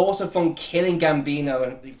 but also from killing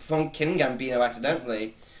Gambino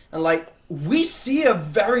accidentally. And we see a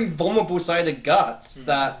very vulnerable side of Guts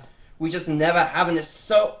that we just never have, and it's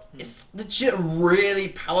legit really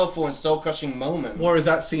powerful and soul-crushing moment. Whereas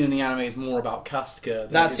that scene in the anime is more about Kasuga.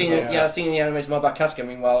 That scene in the anime is more about Kasuga,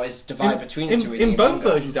 meanwhile it's divided between the two. In both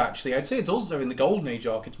versions, actually. I'd say it's also in the Golden Age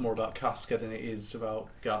arc, it's more about Kasuga than it is about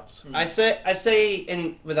Guts. I'd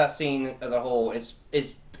say with that scene as a whole, it's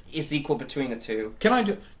equal between the two. Can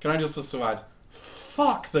I just also add,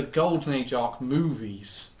 fuck the Golden Age arc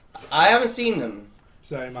movies. I haven't seen them.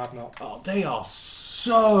 Same, I've not. Oh, they are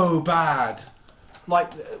so bad.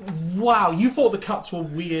 Like, wow, you thought the cuts were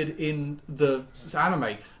weird in the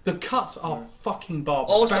anime. The cuts are fucking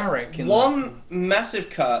barbaric. Also, one massive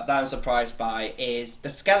cut that I'm surprised by is the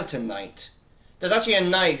Skeleton Knight. There's actually a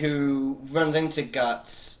knight who runs into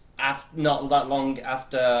Guts not that long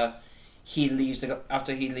after he leaves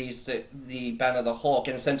the Banner of the Hawk,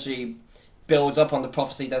 and essentially builds up on the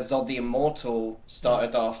prophecy that Zod the Immortal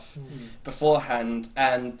started off beforehand.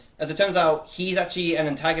 And as it turns out, he's actually an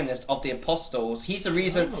antagonist of the Apostles. He's the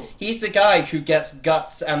reason. He's the guy who gets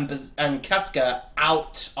Guts and Casca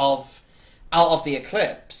out of the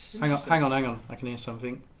eclipse. Hang on. I can hear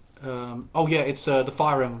something. Oh yeah, it's the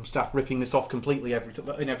Fire Emblem staff ripping this off completely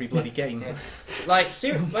in every bloody game.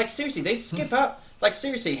 Seriously, they skip out. Like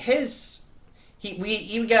seriously,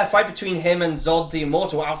 we get a fight between him and Zod the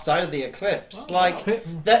Immortal outside of the eclipse.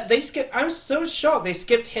 They skip. I'm so shocked they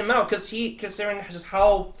skipped him out considering just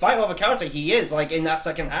how vital of a character he is. Like in that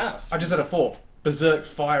second half. I just had a thought. Berserk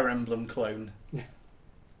Fire Emblem clone.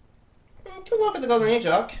 Good luck at the Golden Age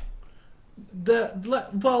arc.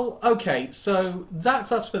 Well, okay, so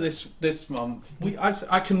that's us for this month.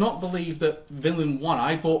 I cannot believe that Vinland won.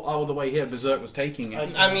 I thought all the way here Berserk was taking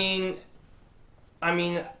it. I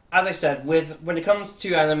mean, as I said, when it comes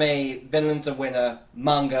to anime, Vinland's a winner.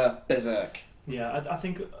 Manga, Berserk. Yeah, I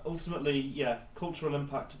think ultimately, cultural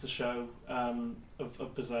impact of the show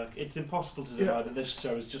of Berserk. It's impossible to deny that this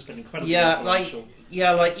show has just been incredibly influential.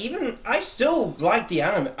 Even I still like the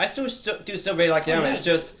anime. I still really like the anime. It's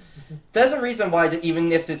just there's a reason why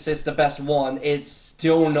even if this is the best one, it's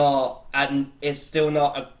still not an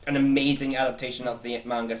amazing adaptation of the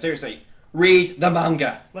manga. Seriously. Read the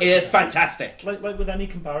manga. It is fantastic. Like with any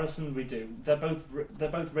comparison we do, they're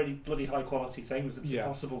both really bloody high quality things. It's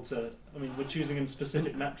impossible to. I mean, we're choosing in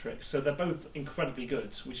specific metrics, so they're both incredibly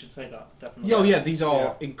good. We should say that definitely. Oh yeah, these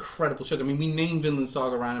are incredible shows. I mean, we named Vinland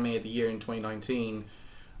Saga Anime of the Year in 2019.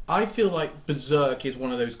 I feel like Berserk is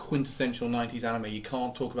one of those quintessential 90s anime. You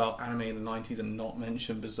can't talk about anime in the 90s and not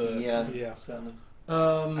mention Berserk. Yeah, certainly.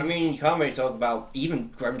 I mean, you can't really talk about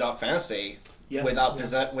even grimdark fantasy. Without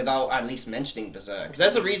Berserk, without at least mentioning Berserk.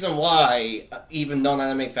 There's a reason why even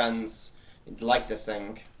non-anime fans like this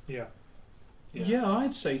thing. Yeah,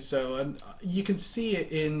 I'd say so, and you can see it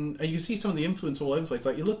in. You can see some of the influence all over the place.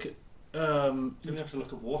 Like you look at. You have to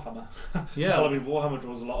look at Warhammer. Yeah, well, I mean Warhammer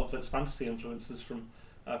draws a lot of its fantasy influences from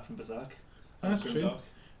Berserk. That's true.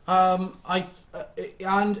 And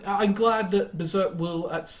I'm glad that Berserk will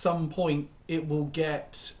at some point it will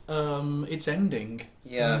get its ending.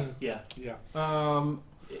 Yeah. It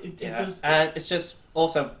does. And it's just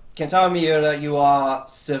also Kentaro Miura, you are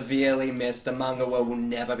severely missed. The manga world will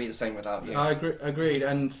never be the same without you. I agreed.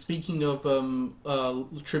 And speaking of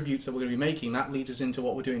tributes that we're going to be making, that leads us into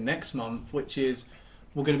what we're doing next month, which is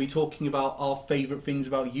we're going to be talking about our favourite things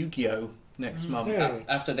about Yu-Gi-Oh! Next month.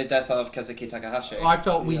 After the death of Kazuki Takahashi. I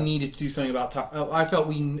felt we needed to do something about.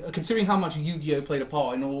 Considering how much Yu-Gi-Oh played a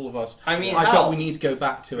part in all of us. I felt we need to go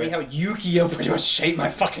back to it. How Yu-Gi-Oh pretty much shaped my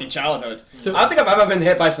fucking childhood. So, I don't think I've ever been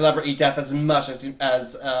hit by celebrity death as much as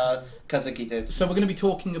Kazuki did. So we're going to be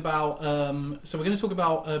talking about. So we're going to talk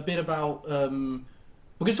about a bit about. We're going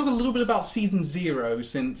to talk a little bit about season 0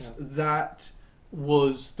 since that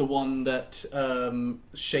was the one that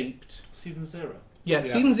shaped season 0. Yeah,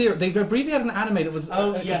 season 0. They briefly had an anime that was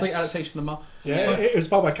a complete adaptation of the manga. Yeah, it was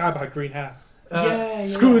about my guy had green hair.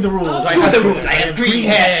 Screw the rules. Screw the rules. I have green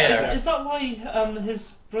hair. Is that why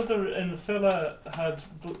his brother in Filler had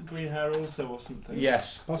green hair also, or something?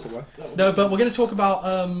 Yes, possibly. No, but we're going to talk about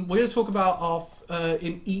our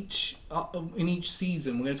in each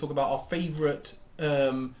season. We're going to talk about our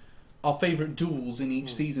favorite duels in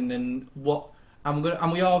each season and what. And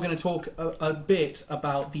we are going to talk a bit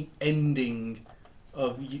about the ending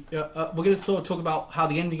of. We're going to sort of talk about how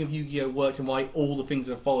the ending of Yu-Gi-Oh worked and why all the things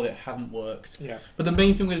that have followed it haven't worked. Yeah. But the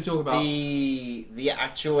main thing we're going to talk about the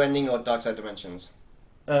actual ending or Dark Side Dimensions.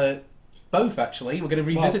 Both actually. We're going to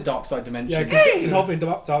revisit Dark Side Dimensions. Yeah, because often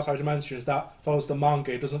Dark Side Dimensions that follows the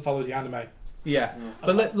manga. It doesn't follow the anime. Yeah,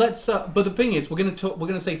 but let's. But the thing is, we're going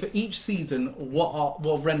to say for each season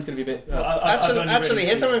what Ren's going to be a bit. Actually,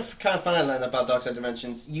 here's something kind of fun I learned about Dark Side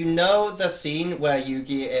Dimensions. You know the scene where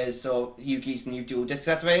Yugi's new dual disc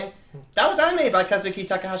activating? That was animated by Kazuki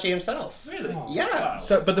Takahashi himself. Really? Yeah. Wow.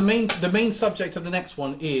 So, but the main subject of the next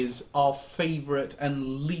one is our favourite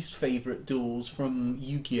and least favourite duels from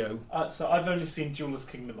Yu-Gi-Oh. So I've only seen Duelist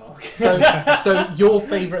Kingdom arc. So your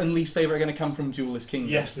favourite and least favourite are going to come from Duelist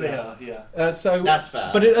Kingdom. Yes, they are. Yeah. So that's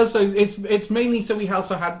fair. But it's mainly so we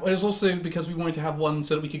also had. It was also because we wanted to have one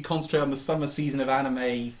so that we could concentrate on the summer season of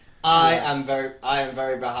anime I am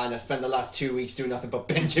very behind. I spent the last 2 weeks doing nothing but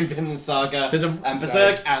binging Vinland Saga and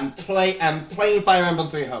Berserk and playing Fire Emblem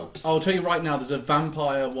Three Hopes. I'll tell you right now, there's a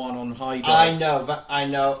vampire one on high dive. I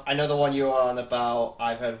know the one you're on about.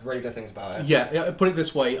 I've heard really good things about it. Yeah, put it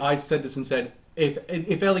this way. I said this and said,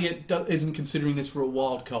 if Elliot isn't considering this for a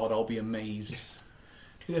wild card, I'll be amazed.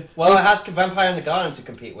 Well, it has Vampire in the Garden to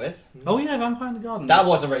compete with. Oh yeah, Vampire in the Garden. That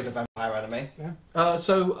was a really good vampire anime. Yeah.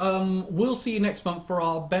 So we'll see you next month for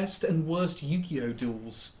our best and worst Yu-Gi-Oh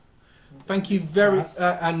duels. Thank you very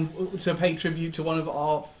and to pay tribute to one of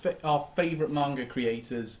our favourite manga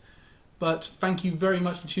creators. But thank you very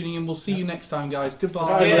much for tuning in. We'll see you next time, guys.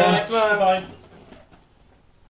 Goodbye. See you next month. Bye.